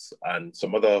posts and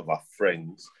some other of our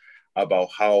friends about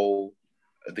how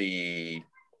the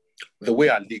way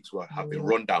our leagues have been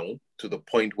run down to the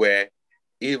point where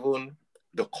even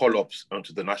the call-ups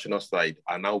onto the national side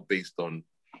are now based on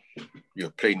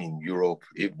you're playing in Europe,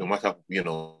 no matter,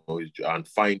 and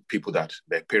find people that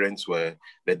their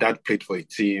dad played for a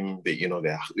team,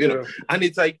 and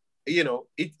it's like,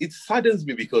 it saddens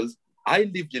me because I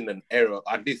lived in an era,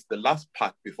 at least the last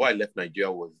part before I left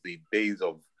Nigeria was the days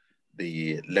of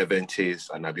the Levantes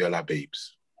and Abiola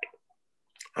Babes.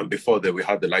 And before that, we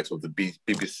had the likes of the BBC,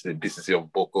 BCC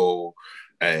of Boko,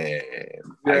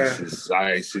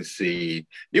 ICC,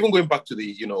 even going back to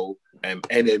the,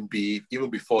 NMB, even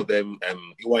before them,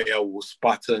 EYL,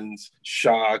 Spartans,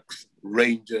 Sharks,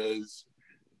 Rangers,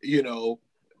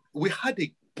 we had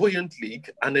a buoyant league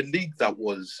and a league that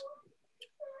was,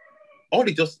 all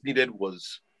it just needed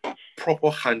was proper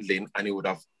handling and it would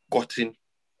have gotten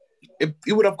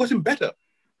better.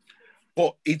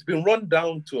 But it's been run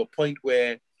down to a point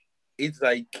where it's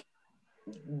like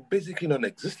basically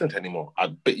non-existent anymore.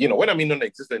 But when I mean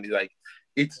non-existent, it's like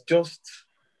it's just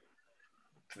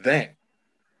there.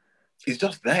 It's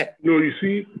just there. No, you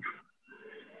see,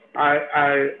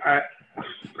 I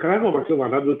can I call myself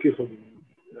an advocate for the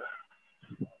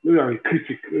maybe I'm a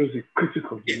critic. There's a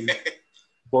critic of the league,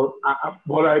 but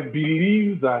I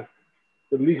believe that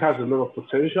the league has a lot of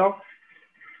potential,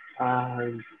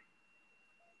 and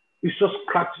it's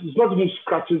not even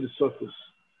scratching the surface.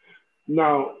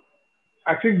 Now,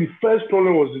 I think the first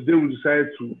problem was the day we decided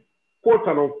to, quote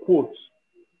and unquote,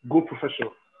 go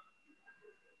professional.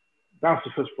 That's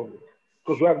the first problem.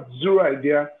 Because we have zero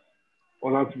idea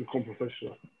on how to become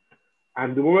professional.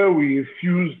 And the moment we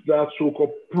infused that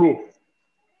so-called pro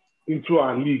into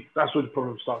our league, that's where the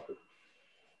problem started.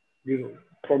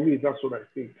 For me, that's what I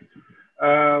think.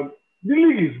 The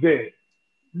league is there.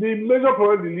 The major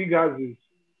problem the league has is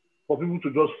for people to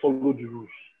just follow the rules.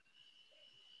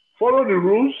 Follow the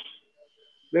rules,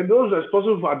 then those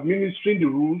responsible for administering the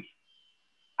rules,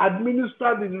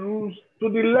 administer the rules to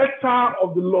the letter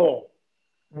of the law.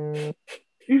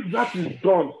 If that is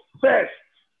done first,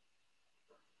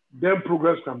 then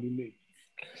progress can be made.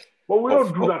 But we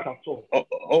don't do that at all.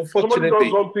 Unfortunately, somebody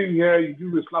does something here, you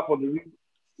give a slap on the wrist.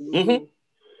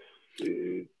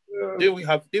 Then we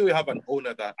have an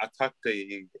owner that attacked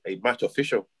a match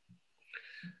official,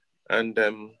 and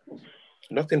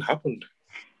nothing happened.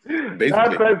 Basically.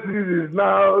 That person is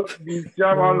now the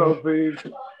chairman of an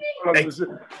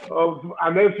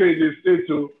FA in the state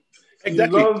too.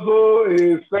 Exactly. He's also a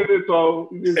senator.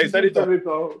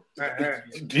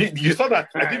 You saw that?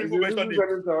 I didn't even mention it.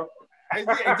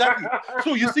 Exactly.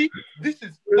 So you see, that's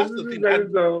the thing.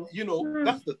 And,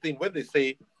 that's the thing when they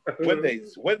say when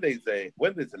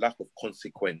there's a lack of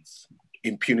consequence,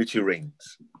 impunity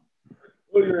reigns.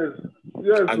 Oh yes.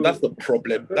 And that's the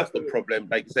problem. That's the problem.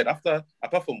 Like you said, apart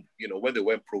from when they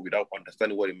went pro without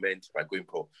understanding what it meant by going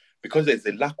pro, because there's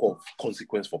a lack of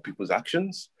consequence for people's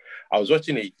actions. I was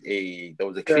watching there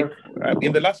was a clip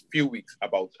in the last few weeks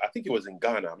about, I think it was in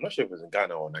Ghana. I'm not sure if it was in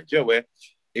Ghana or Nigeria, where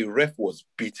a ref was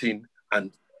beaten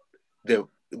and the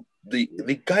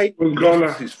guy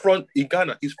lost his front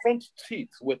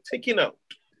teeth were taken out.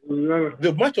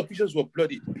 The match officials were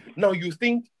bloodied. Now you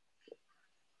think,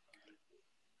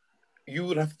 you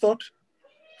would have thought,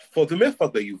 for the mere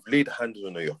fact that you've laid hands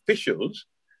on your officials,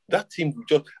 that team would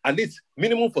just, at least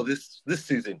minimum for this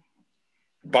season,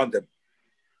 ban them.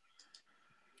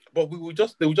 But they will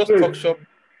just talk shop.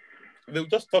 They will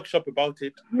just talk shop about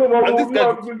it. You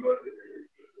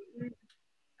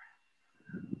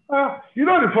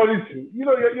know the funny thing. You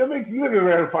make a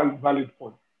very valid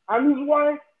point, and it's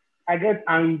why I get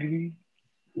angry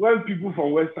when people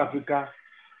from West Africa,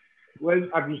 when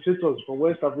administrators from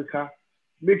West Africa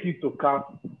make it to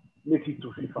CAF, make it to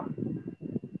FIFA.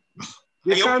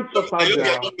 They can't sort out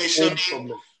their own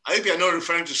problem. I hope you're not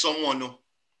referring to someone, no?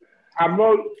 I'm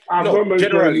not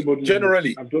mentioning anybody.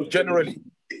 Generally,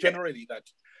 that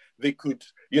they could,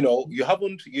 you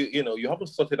haven't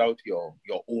sorted out your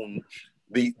own,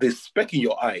 the speck in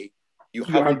your eye, you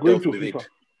haven't dealt with FIFA. It.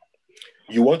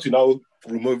 You want to now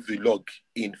remove the log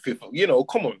in FIFA.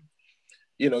 Come on.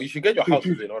 You should get your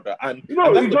houses in order. And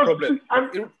that's the problem.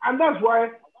 And that's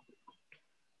why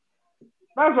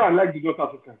I like the North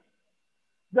Africans.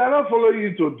 They are not following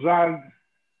you to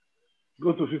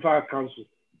go to FIFA Council.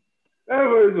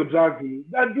 Everybody to drag you.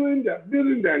 They're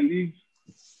building their leagues.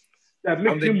 They're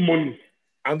making money.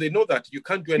 And they know that you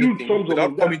can't do anything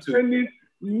without coming to... spending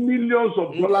millions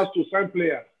of dollars to sign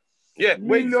players. Yeah,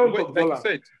 Millions of like you dollars.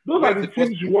 said, Those are the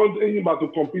teams you want anybody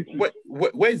to compete with.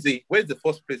 Where's the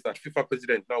first place that FIFA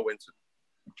president now went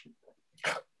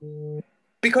to?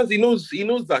 Because he knows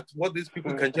that what these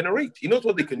people can generate. He knows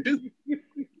what they can do.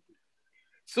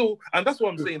 So, and that's why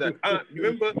I'm saying that.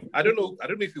 Remember, I don't know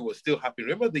if it was still happening.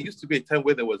 Remember, there used to be a time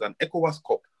where there was an ECOWAS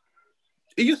Cup.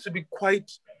 It used to be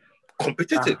quite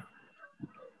competitive.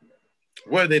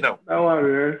 Where are they now? That one,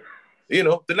 yeah. You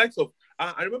know, the likes of.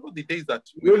 I remember the days that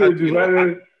we had.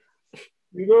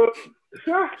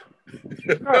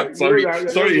 Sorry,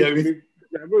 Yemi.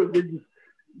 They're going to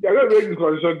make this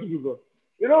condition difficult.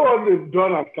 You know what they've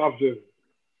done at captain?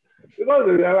 Because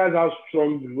they realize how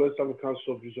strong the West African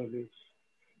sub-region is.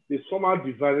 They somehow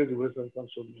divided the West African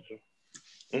sub-region.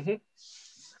 Mm-hmm.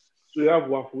 So you have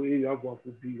WAFU A, you have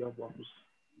WAFU B, you have WAFU C.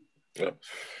 Yeah.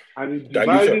 And it's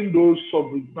dividing those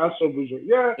sub-regions.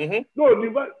 Yeah. Mm-hmm. No,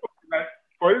 like,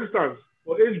 for instance,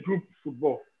 for age group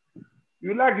football,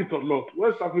 you like it or not,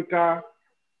 West Africa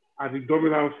are the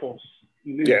dominant force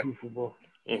in age group football.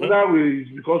 Mm-hmm. Whether it's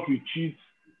because we cheat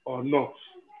or not,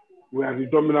 we are the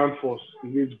dominant force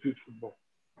in age group football.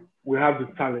 We have the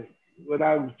talent,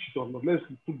 whether we cheat or not. Let's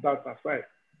put that aside.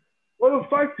 Well, the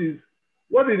fact is,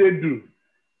 what did they do?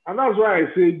 And that's why I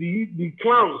say the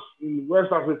clowns in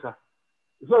West Africa,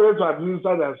 it's not going to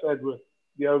administer their side well.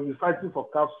 They will be fighting for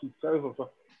CAF seats.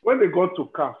 When they got to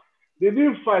CAF, they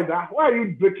didn't fight that. Why are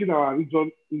you breaking our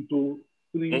region into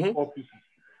 3 4 pieces?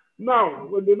 Now,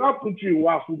 when they now put you in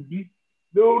WAFU B,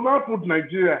 they will now put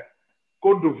Nigeria,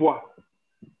 Cote d'Ivoire,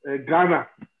 Ghana.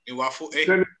 In WAFU A.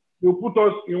 Then they'll put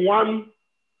us in one.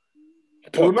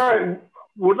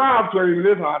 We'll now have to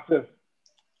eliminate ourselves.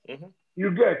 Mm-hmm.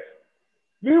 You get.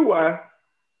 Meanwhile,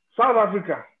 South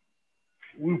Africa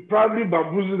will probably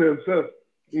bamboozle themselves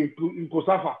in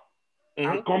Kosafa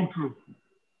and come through.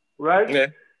 Right? Yeah.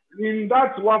 In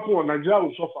that WAFU, Nigeria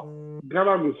will suffer.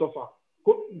 Ghana will suffer.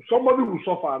 Somebody will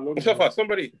suffer.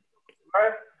 Somebody.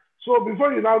 Right? So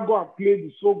before you now go and play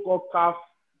the so-called CAF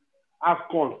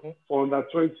AFCON for under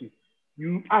 20,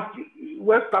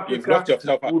 West Africa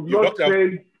would not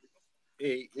send.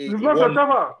 You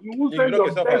will send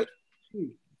your best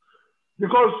team.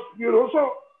 Because,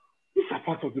 so these are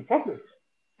part of the problem.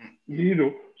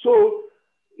 So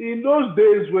in those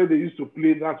days where they used to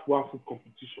play that WAFU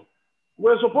competition,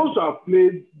 we're supposed to have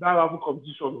played that WAFU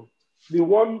competition. The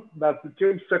one that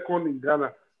became second in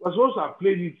Ghana, we're supposed to have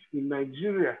played it in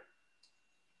Nigeria.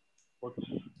 But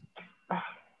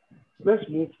let's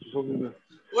move to something else.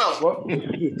 Well, I want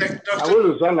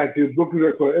to sound like a broken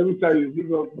record every time you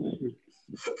bring up this thing.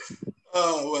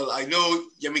 Oh, well, I know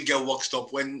Yemi get worked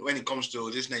up when it comes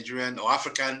to this Nigerian or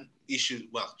African issues.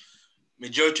 Well,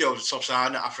 majority of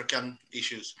sub-Saharan African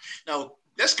issues. Now,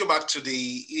 let's go back to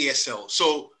the ESL.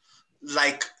 So,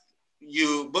 like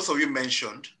both of you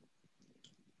mentioned,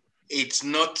 it's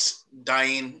not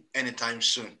dying anytime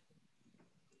soon.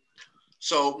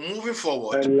 So, moving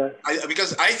forward,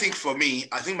 because I think for me,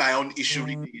 I think my own issue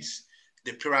really is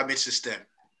the pyramid system.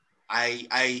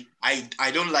 I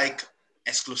don't like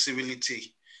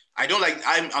exclusivity. I don't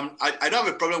have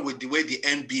a problem with the way the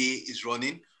NBA is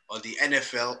running or the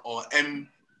NFL or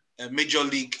Major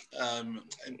League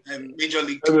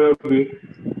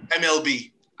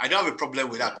MLB. I don't have a problem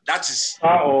with that. That's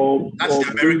the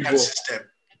American system.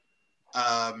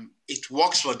 It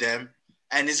works for them,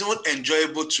 and it's not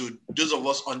enjoyable to those of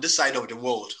us on this side of the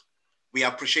world. We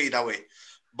appreciate it that way.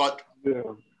 But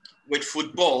with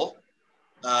football,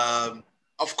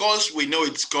 of course, we know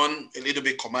it's gone a little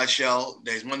bit commercial.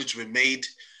 There's money to be made.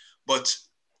 But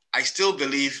I still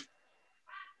believe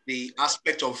the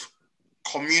aspect of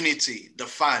community, the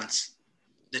fans,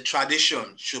 the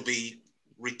tradition should be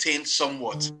retained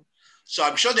somewhat. So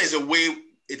I'm sure there's a way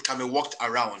it can be worked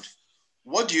around.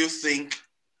 What do you think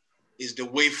is the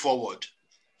way forward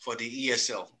for the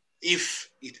ESL if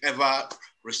it ever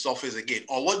resurfaces again?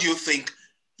 Or what do you think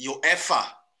UEFA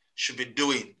should be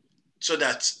doing so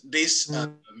that this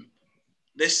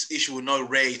issue will not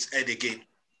rear its head again?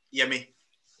 Yemi?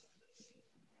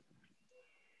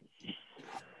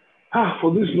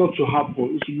 For this not to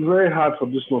happen, it should be very hard for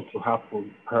this not to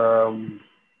happen.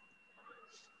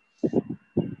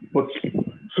 But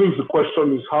since the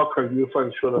question is how can UEFA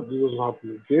ensure that this doesn't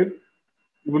happen again,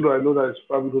 even though I know that it's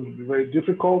probably going to be very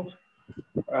difficult,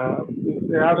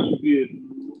 there has to be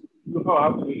UEFA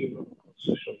have to be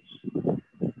concessions,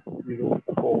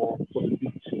 for the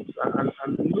big teams, and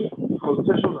the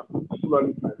concessions are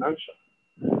particularly financial.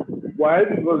 Why?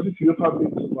 Because if UEFA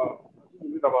makes about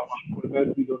 $1.9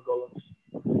 billion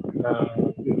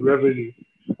in revenue,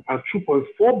 and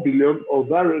 $2.4 billion of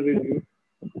that revenue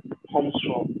comes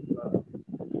from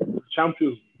the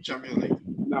Champions League.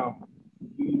 Now,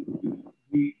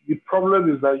 the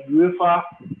problem is that UEFA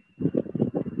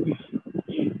is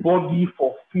a body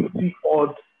for 50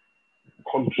 odd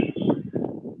countries,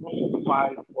 not for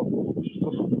 5 odd countries,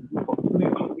 not for 3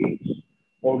 countries,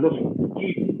 or not for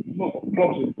 3, not for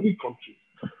clubs in 3 countries,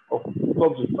 or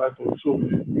clubs in 5 countries. So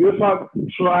UEFA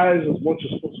tries as much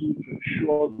as possible to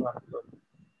ensure that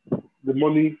the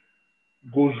money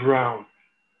goes round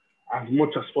as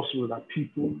much as possible, that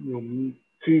people,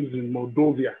 teams in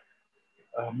Moldova,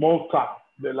 Malta,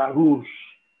 Belarus,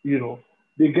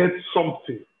 they get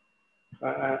something.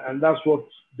 And that's what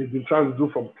they've been trying to do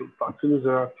from Platini's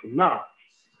era to now.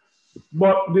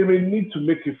 But they may need to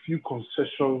make a few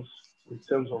concessions in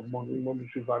terms of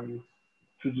monetary value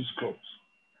to these clubs.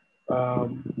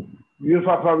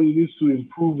 UEFA probably needs to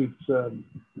improve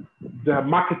their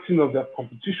marketing of their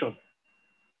competition.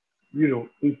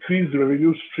 Increase the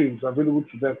revenue streams available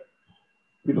to them.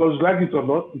 Because like it or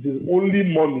not, it is only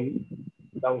money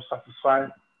that will satisfy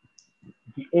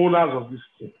the owners of this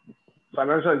team.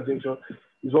 Financial injection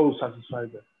is what will satisfy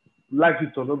them. Like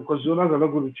it or not, because the owners are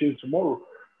not going to change tomorrow.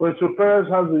 But if your parents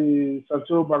has a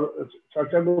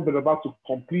Santiago Bernabeu to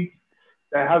complete,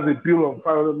 that has a bill of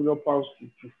 £500 million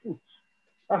to foot,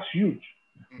 that's huge.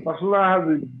 Barcelona has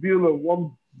a bill of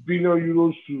 €1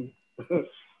 billion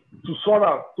to sort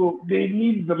out. So they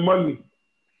need the money,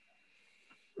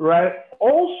 right?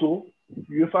 Also,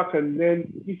 UEFA can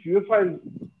then, if UEFA is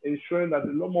ensuring that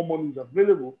a lot more money is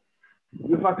available,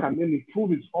 UEFA can then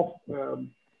improve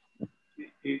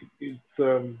its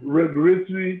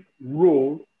regulatory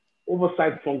role,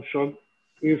 oversight function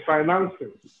in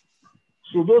financing.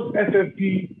 So those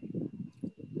FFP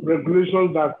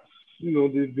regulations that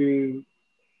they've been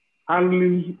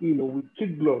handling, with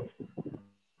thick blood,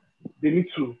 they need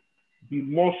to be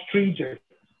more stringent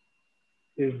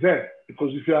in there,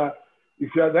 because there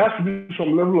has to be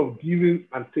some level of giving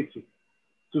and taking.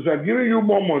 So if they're giving you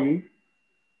more money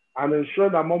and ensure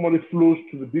that more money flows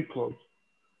to the big clubs,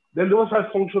 then the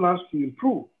oversight function has to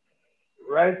improve,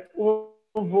 right?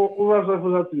 Oversight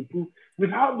function has to improve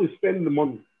with how they spend the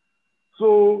money.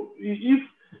 So if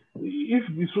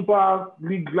the Super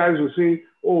League guys were saying,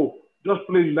 oh, just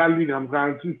play in that league, I'm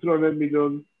guaranteed €300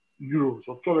 million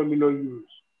or 200 million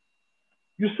euros,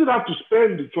 you still have to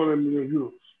spend the 200 million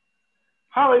euros.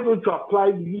 How are you going to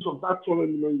apply the use of that 200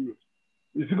 million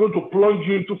euros? Is it going to plunge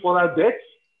you into further debt,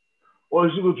 or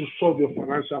is it going to solve your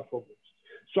financial problems?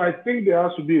 So I think there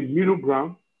has to be a middle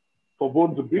ground for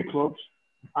both the big clubs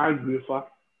and UEFA.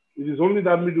 It is only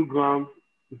that middle ground,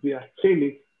 if they attain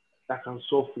it, that can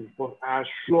solve things. But I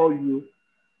assure you,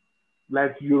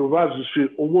 like Yorubas will say,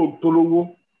 Owo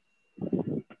Tolowo,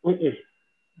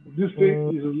 this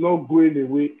thing is not going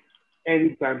away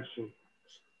anytime soon.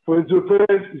 For his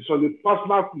parents, it's on a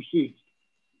personal crusade.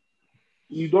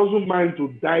 He doesn't mind to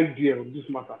die there on this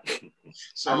matter.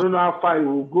 So, I don't know how far he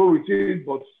will go with it,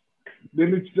 but there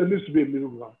needs to be a middle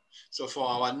ground. So for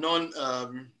our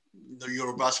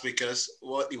Yoruba speakers,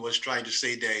 what he was trying to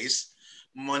say there is,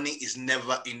 money is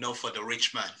never enough for the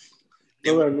rich man.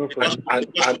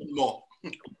 More.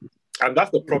 And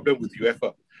that's the problem with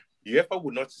UEFA. UEFA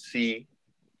would not see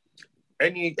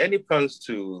any plans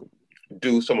to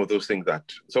do some of those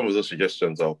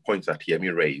suggestions or points that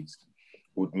Yemi raised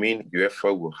would mean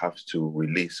UEFA will have to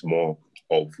release more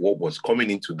of what was coming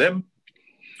into them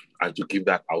and to give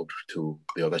that out to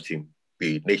the other team,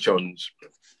 the nations,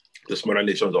 the smaller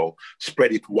nations, or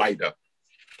spread it wider.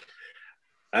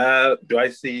 Do I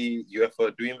see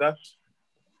UEFA doing that?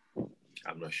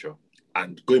 I'm not sure.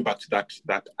 And going back to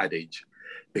that adage,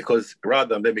 because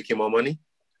rather than them making more money,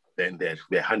 then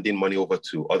they're handing money over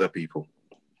to other people.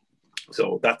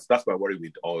 So that's my worry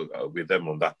with them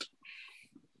on that.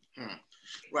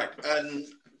 Right. And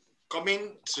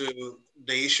coming to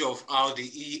the issue of how the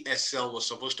ESL was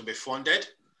supposed to be funded,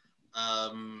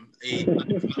 an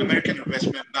American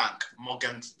investment bank,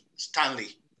 Morgan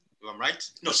Stanley, if I'm right?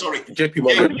 No, sorry. JP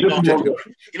Morgan.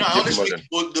 I always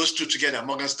put those two together,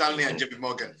 Morgan Stanley and JP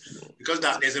Morgan, because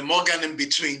there's a Morgan in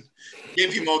between.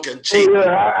 JP Morgan Chase. Oh,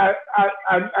 yeah,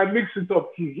 I mix it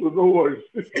up too, so no worries.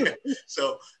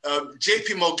 So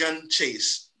JP Morgan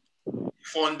Chase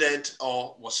funded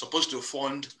or was supposed to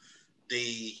fund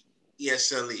the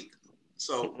ESL League.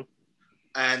 So,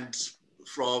 and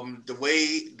from the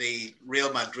way the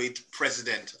Real Madrid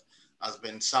president has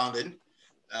been sounding,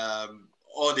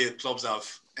 all the clubs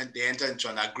they entered into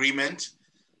an agreement.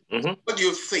 Mm-hmm. What do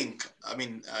you think? I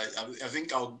mean, I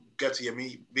think I'll get to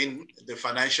Yemi being the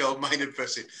financial-minded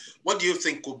person. What do you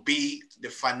think could be the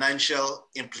financial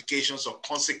implications or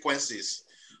consequences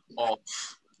of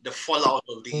the fallout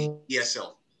of the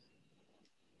ESL?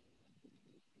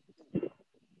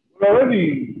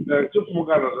 Already, JP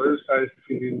Morgan has already started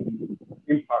feeling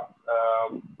impact.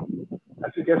 I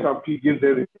think S&P gives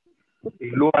them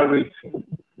a lower rating.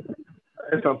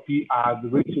 S&P are the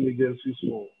rating agencies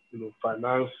for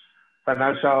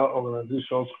financial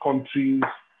organizations, countries,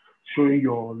 showing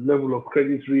your level of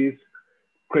credit risk,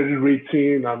 credit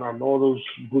rating, and all those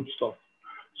good stuff.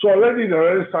 So already they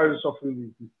already started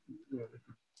suffering with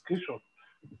implication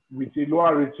with a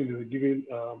lower rating they were given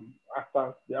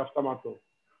after the aftermath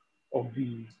of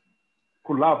the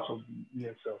collapse of the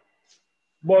ESL.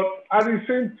 But at the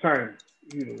same time,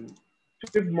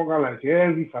 JP Morgan, like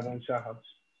every financial house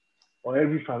or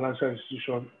every financial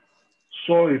institution,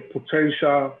 saw a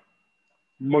potential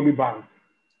money bank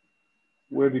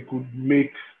where they could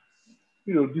make,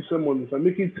 decent money. So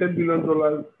making $10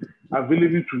 billion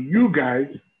available to you guys,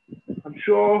 I'm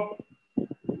sure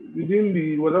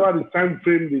within whatever the time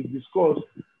frame they discussed,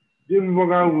 JP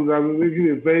Morgan would have been making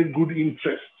a very good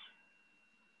interest,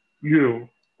 to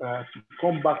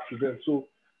come back to them. So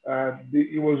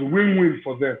it was a win-win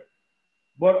for them.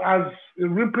 But as a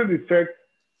ripple effect,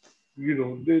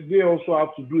 they also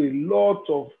have to do a lot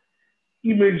of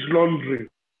image laundering,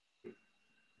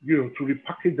 to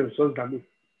repackage themselves that,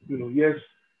 yes,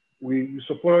 we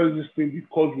supported this thing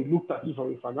because we looked at it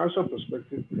from a financial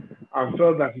perspective and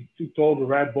felt that it ticked all the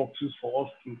right boxes for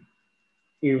us to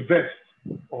invest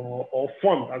or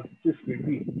fund, as the case may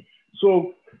be.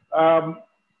 So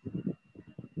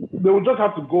they will just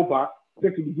have to go back,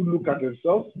 take a good look at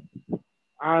themselves,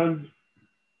 and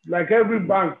like every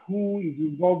bank who is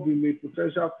involved in a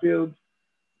potential failed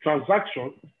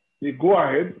transaction, they go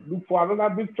ahead, look for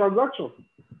another big transaction.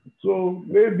 So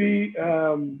maybe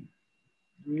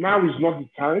now is not the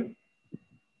time.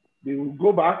 They will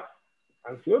go back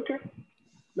and say, okay,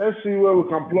 let's see where we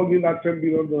can plug in that $10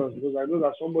 billion, because I know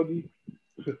that somebody,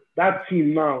 that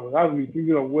team now has been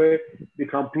thinking of where they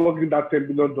can plug in that $10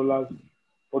 billion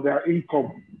for their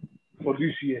income for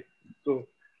this year. So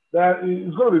that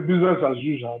it's going to be business as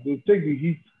usual. They'll take the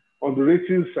heat on the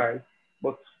rating side,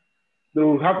 but they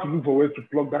will have to look for a way to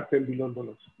plug that $10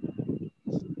 billion.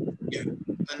 Yeah.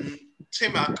 And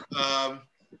T-Mac,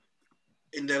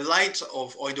 in the light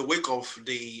of, or in the wake of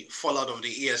the fallout of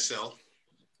the ESL,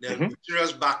 there have been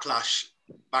serious backlashes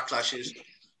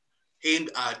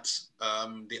aimed at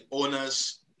the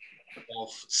owners of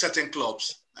certain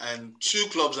clubs. And two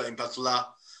clubs in particular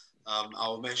I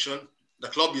will mention. The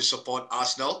club you support,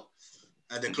 Arsenal,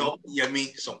 and the club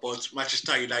Yemi supports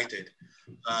Manchester United.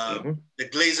 The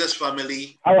Glazers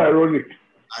family. How ironic.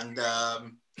 And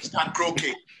Stan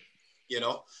Kroenke,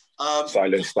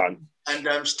 Silent Stan.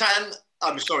 And Stan,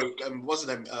 I'm sorry, what's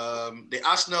the name? The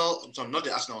Arsenal, sorry, not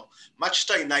the Arsenal,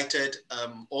 Manchester United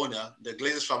owner, the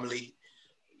Glazers family,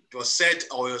 it was said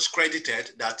or it was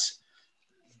credited that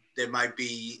they might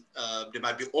be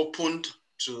opened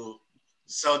to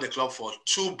sell the club for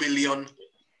 £2 billion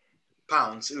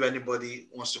if anybody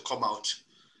wants to come out.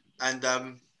 And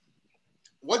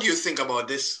what do you think about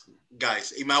this,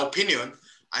 guys? In my opinion,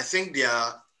 I think they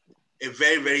are a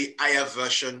very, very higher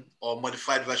version or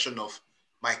modified version of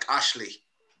Mike Ashley,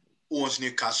 who owns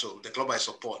Newcastle, the club I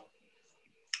support.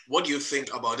 What do you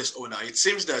think about this owner? It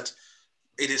seems that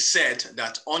it is said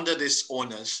that under these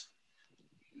owners,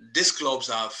 these clubs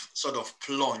have sort of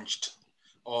plunged,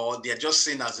 or they're just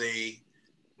seen as a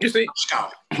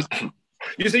cow.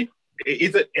 You see,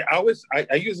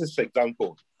 I use this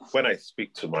example when I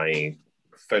speak to my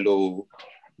fellow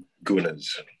Gooners.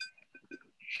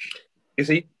 You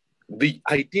see, the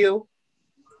ideal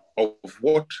of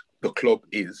what the club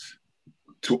is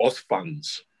to us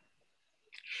fans,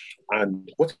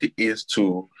 and what it is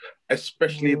to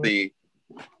especially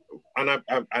and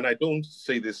I don't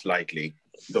say this lightly,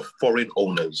 the foreign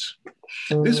owners.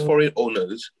 These foreign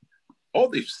owners, all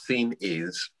they've seen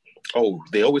is,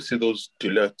 they always see those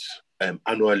Deloitte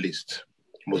annual list,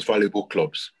 most valuable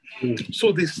clubs.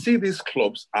 So they see these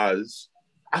clubs as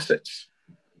assets.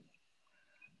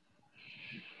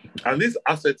 And these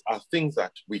assets are things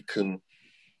that we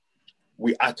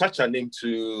attach a name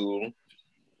to,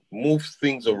 move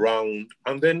things around,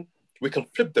 and then we can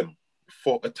flip them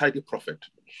for a tidy profit.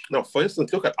 Now, for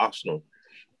instance, look at Arsenal.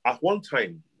 At one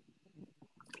time,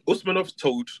 Usmanov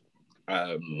told,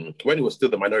 when he was still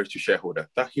the minority shareholder,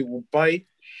 that he would buy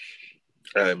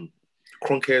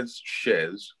Kroenke's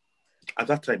shares. At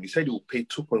that time, he said he would pay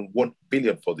 2.1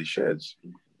 billion for the shares,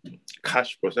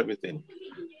 cash plus everything.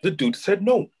 The dude said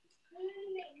no.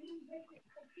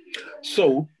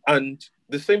 So, and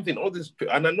the same thing, all this,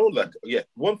 and I know that,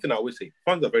 one thing I always say,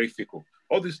 fans are very fickle.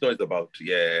 All this noise about,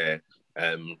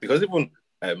 because even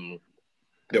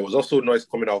there was also noise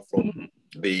coming out from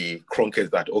the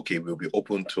Kroenkes that, okay, we'll be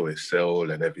open to a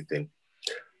sale and everything.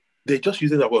 They're just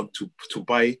using that one to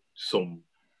buy some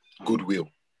goodwill.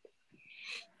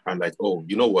 And like, oh,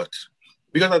 you know what?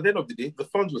 Because at the end of the day, the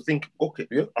fans will think, okay,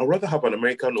 yeah, I'd rather have an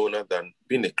American owner than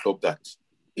being a club that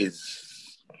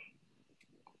is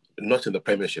not in the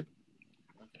Premiership.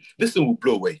 This thing will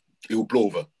blow away. It will blow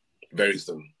over very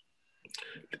soon.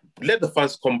 Let the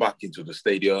fans come back into the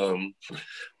stadium.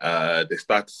 They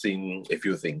start seeing a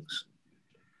few things.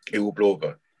 It will blow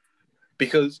over.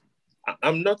 Because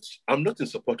I'm not in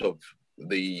support of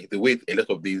the way a lot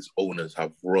of these owners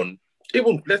have run.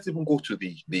 Let's even go to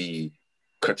the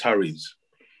Qataris.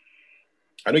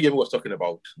 I know Yemi was talking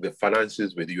about the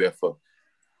finances with UEFA.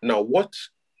 Now, what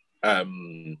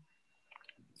UEFA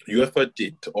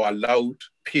did or allowed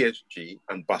PSG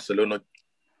and Barcelona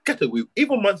get away,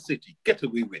 even Man City get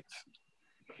away with.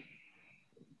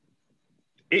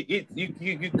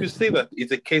 You could say that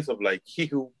it's a case of like he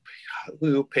who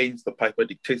pays the piper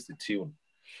dictates the tune.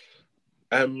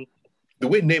 The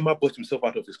way Neymar bought himself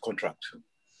out of his contract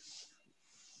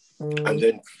and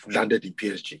then landed in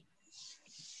PSG.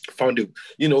 Found it,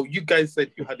 you guys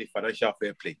said you had a financial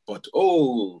fair play, but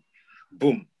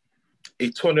boom, a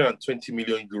 220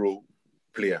 million euro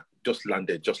player just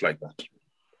landed just like that.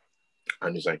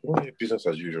 And it's like, business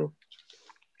as usual.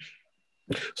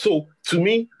 So to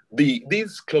me,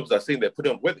 these clubs are saying they're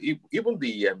putting on, even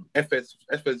the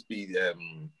FSB,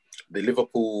 the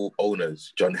Liverpool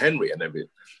owners, John Henry and everything,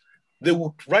 they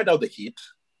will ride out the heat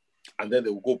and then they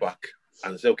will go back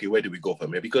and say, okay, where do we go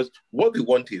from here? Because what they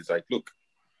want is like, look,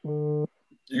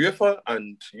 UEFA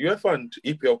and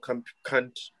EPL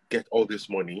can't get all this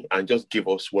money and just give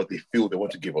us what they feel they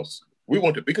want to give us. We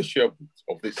want a bigger share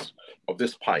of this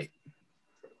pie,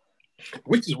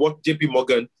 which is what JP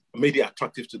Morgan made it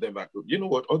attractive to them. Like, you know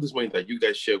what, all this money that you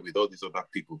guys share with all these other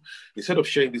people, instead of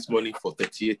sharing this money for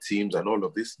 38 teams and all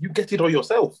of this, you get it all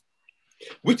yourself.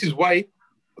 Which is why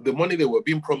the money they were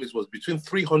being promised was between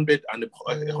 300 and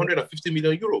 150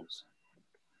 million euros.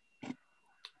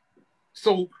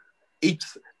 So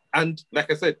and like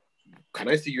I said, can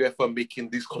I see UEFA making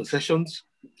these concessions?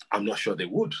 I'm not sure they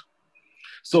would.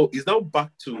 So it's now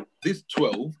back to this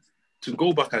 12 to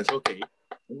go back and say, okay,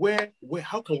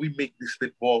 how can we make this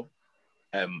thing more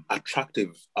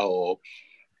attractive? Or,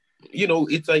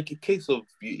 it's like a case of,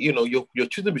 you're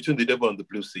choosing between the devil and the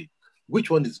blue sea.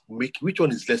 Which one is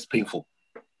less painful?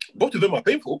 Both of them are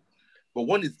painful, but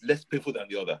one is less painful than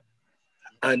the other.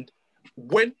 And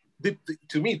when,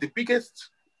 to me, the biggest,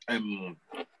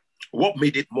 what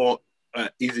made it more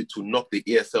easy to knock the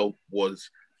ESL was,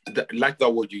 like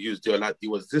that word you used, it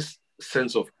was this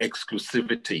sense of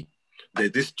exclusivity.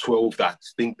 There's this 12 that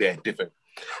think they're different.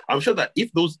 I'm sure that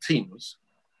if those teams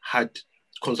had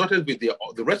consulted with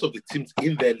the rest of the teams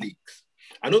in their leagues,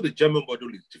 I know the German model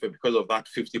is different because of that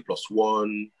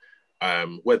 50+1,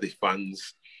 where the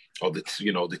fans or the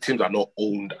teams are not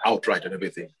owned outright and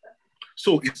everything.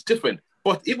 So it's different.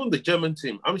 But even the German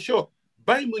team, I'm sure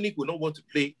Bayern Munich will not want to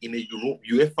play in a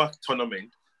UEFA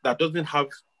tournament that doesn't have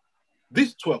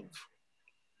these 12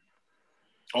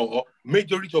 or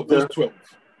majority of those 12.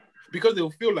 Because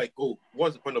they'll feel like,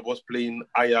 what's the point of us playing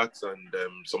Ajax and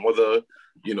some other,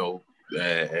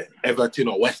 Everton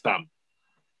or West Ham?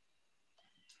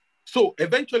 So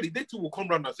eventually they too will come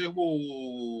around and say,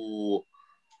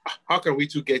 how can we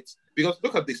two get... Because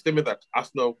look at the statement that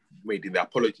Arsenal made in the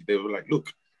apology. They were like,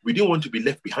 look, we didn't want to be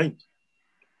left behind.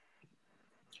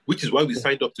 Which is why we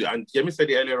signed up to... And Yemi said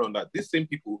it earlier on that these same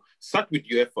people sat with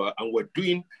UEFA and were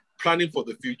planning for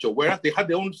the future, whereas they had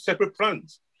their own separate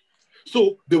plans.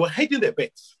 So they were hedging their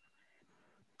bets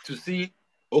to see,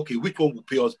 okay, which one will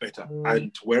pay us better?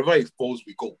 And wherever it falls,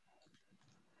 we go.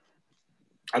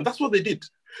 And that's what they did.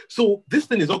 So this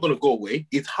thing is not going to go away.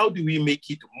 It's how do we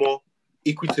make it more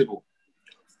equitable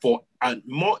and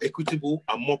more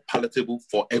palatable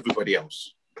for everybody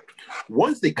else.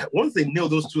 Once they nail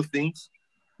those two things,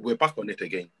 we're back on it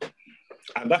again.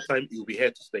 And that time, it will be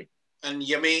here to stay. And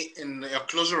Yemi, in your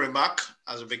closing remark,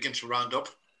 as we begin to round up,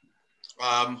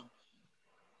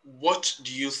 what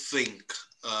do you think?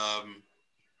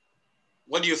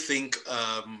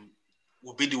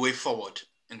 Will be the way forward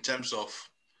in terms of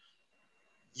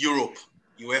Europe,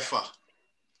 UEFA,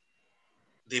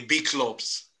 the big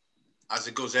clubs, as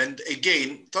it goes? And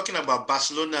again, talking about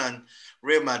Barcelona and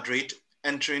Real Madrid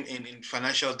entering in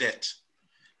financial debt.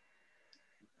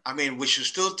 I mean, we should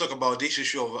still talk about this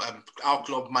issue of how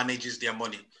club manages their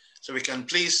money. So we can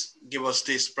please give us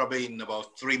this probably in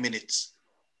about 3 minutes.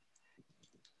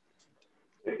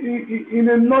 In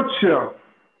a nutshell,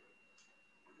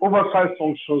 oversight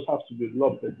functions have to be a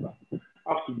lot better.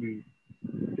 Have to be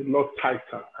a lot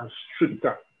tighter and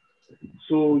stricter.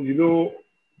 So,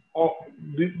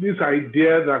 this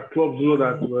idea that clubs know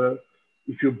that, well,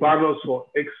 if you ban us for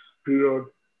X period,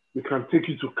 we can take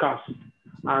you to CAS.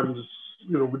 And,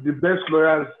 with the best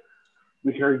lawyers,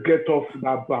 we can get off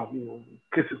that ban, in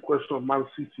case a question of Man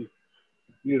City.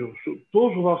 So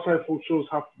those oversight functions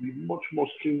have to be much more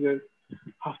stringent,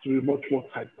 have to be much more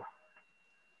tighter.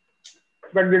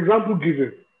 Like the example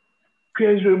given,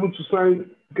 PSG were able to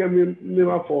sign Kevin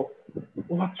Neymar for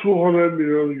over 200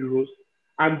 million euros.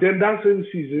 And then that same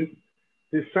season,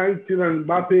 they signed Kylian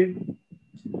Mbappe,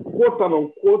 quote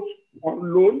unquote,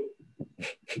 on loan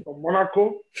from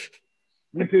Monaco,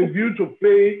 with a view to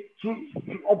pay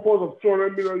upwards of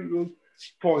 200 million euros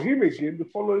for him again the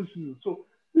following season. So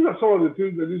these are some of the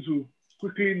things that need to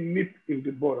quickly nip in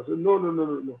the bud. I said,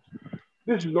 no.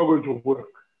 This is not going to work.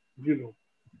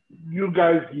 You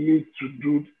guys need to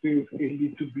do things a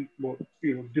little bit more,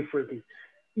 differently.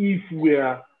 If we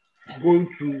are going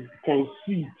to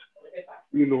concede,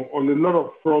 on a lot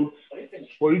of fronts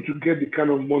for you to get the kind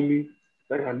of money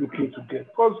that you're looking to get.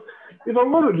 Because if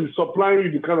I'm going to be supplying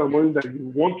you the kind of money that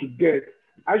you want to get,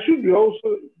 I should be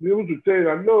also be able to tell you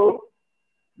that, no,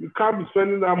 you can't be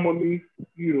spending that money,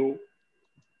 in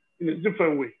a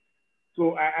different way.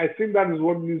 So I think that is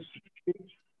what needs to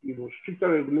change. Stricter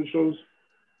regulations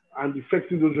and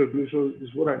effecting those regulations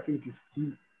is what I think is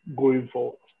key going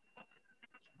forward.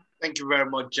 Thank you very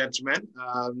much, gentlemen.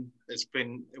 It's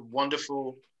been a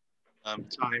wonderful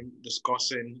time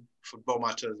discussing football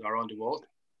matters around the world.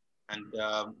 And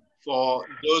for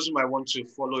those who might want to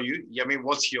follow you, Yemi,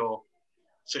 what's your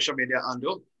social media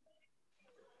handle?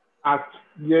 At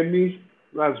Yemi,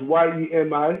 that's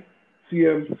YEMI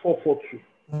TM442.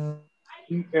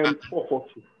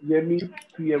 TM442. Yemi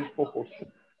TM442.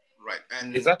 Right.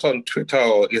 And is that on Twitter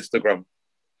or Instagram?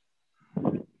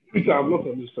 Twitter, I'm not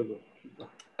on Instagram.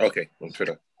 Okay, on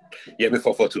Twitter. Yemi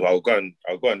 442. I'll go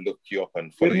and look you up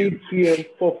and follow you. Yemi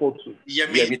TM442.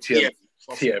 Yemi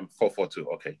TM 442.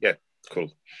 Okay, yeah,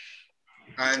 cool.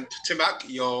 And Timac,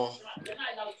 your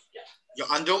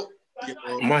handle.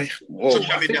 My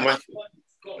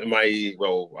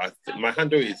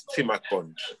handle is Timac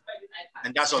Bond.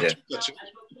 And that's on Twitter too.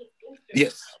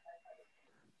 Yes.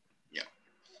 Yeah.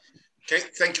 Okay.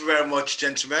 Thank you very much,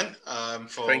 gentlemen.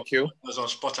 Thank you. Was on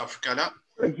Sport Africana.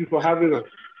 Thank you for having us.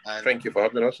 And thank you for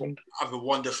having us on. Have a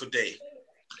wonderful day.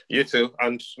 You too.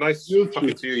 And nice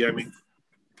talking to you, Yemi.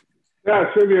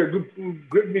 Yeah, same here.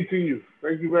 Great meeting you.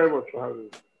 Thank you very much for having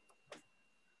us.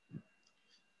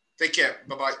 Take care.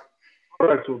 Bye-bye. All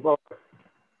right, so bye.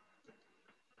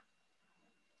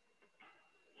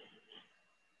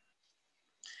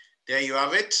 There you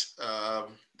have it.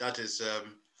 That is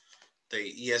the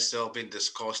ESL being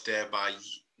discussed there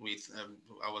with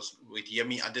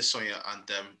Yemi Adesanya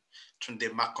and Tunde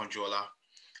Makanjola.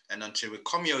 And until we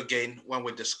come here again, when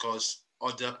we discuss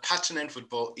other pertinent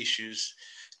football issues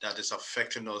that is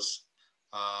affecting us,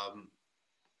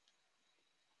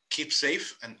 keep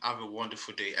safe and have a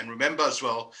wonderful day. And remember as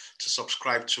well to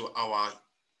subscribe to our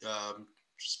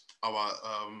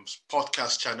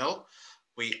podcast channel.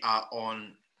 We are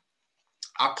on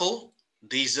Apple,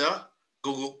 Deezer,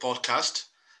 Google Podcast,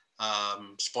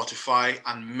 Spotify,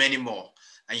 and many more.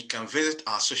 And you can visit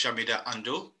our social media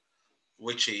handle,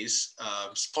 which is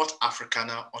Sport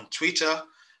Africana on Twitter,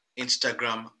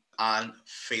 Instagram, and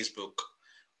Facebook.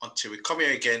 Until we come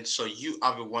here again, so you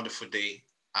have a wonderful day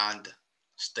and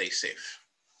stay safe.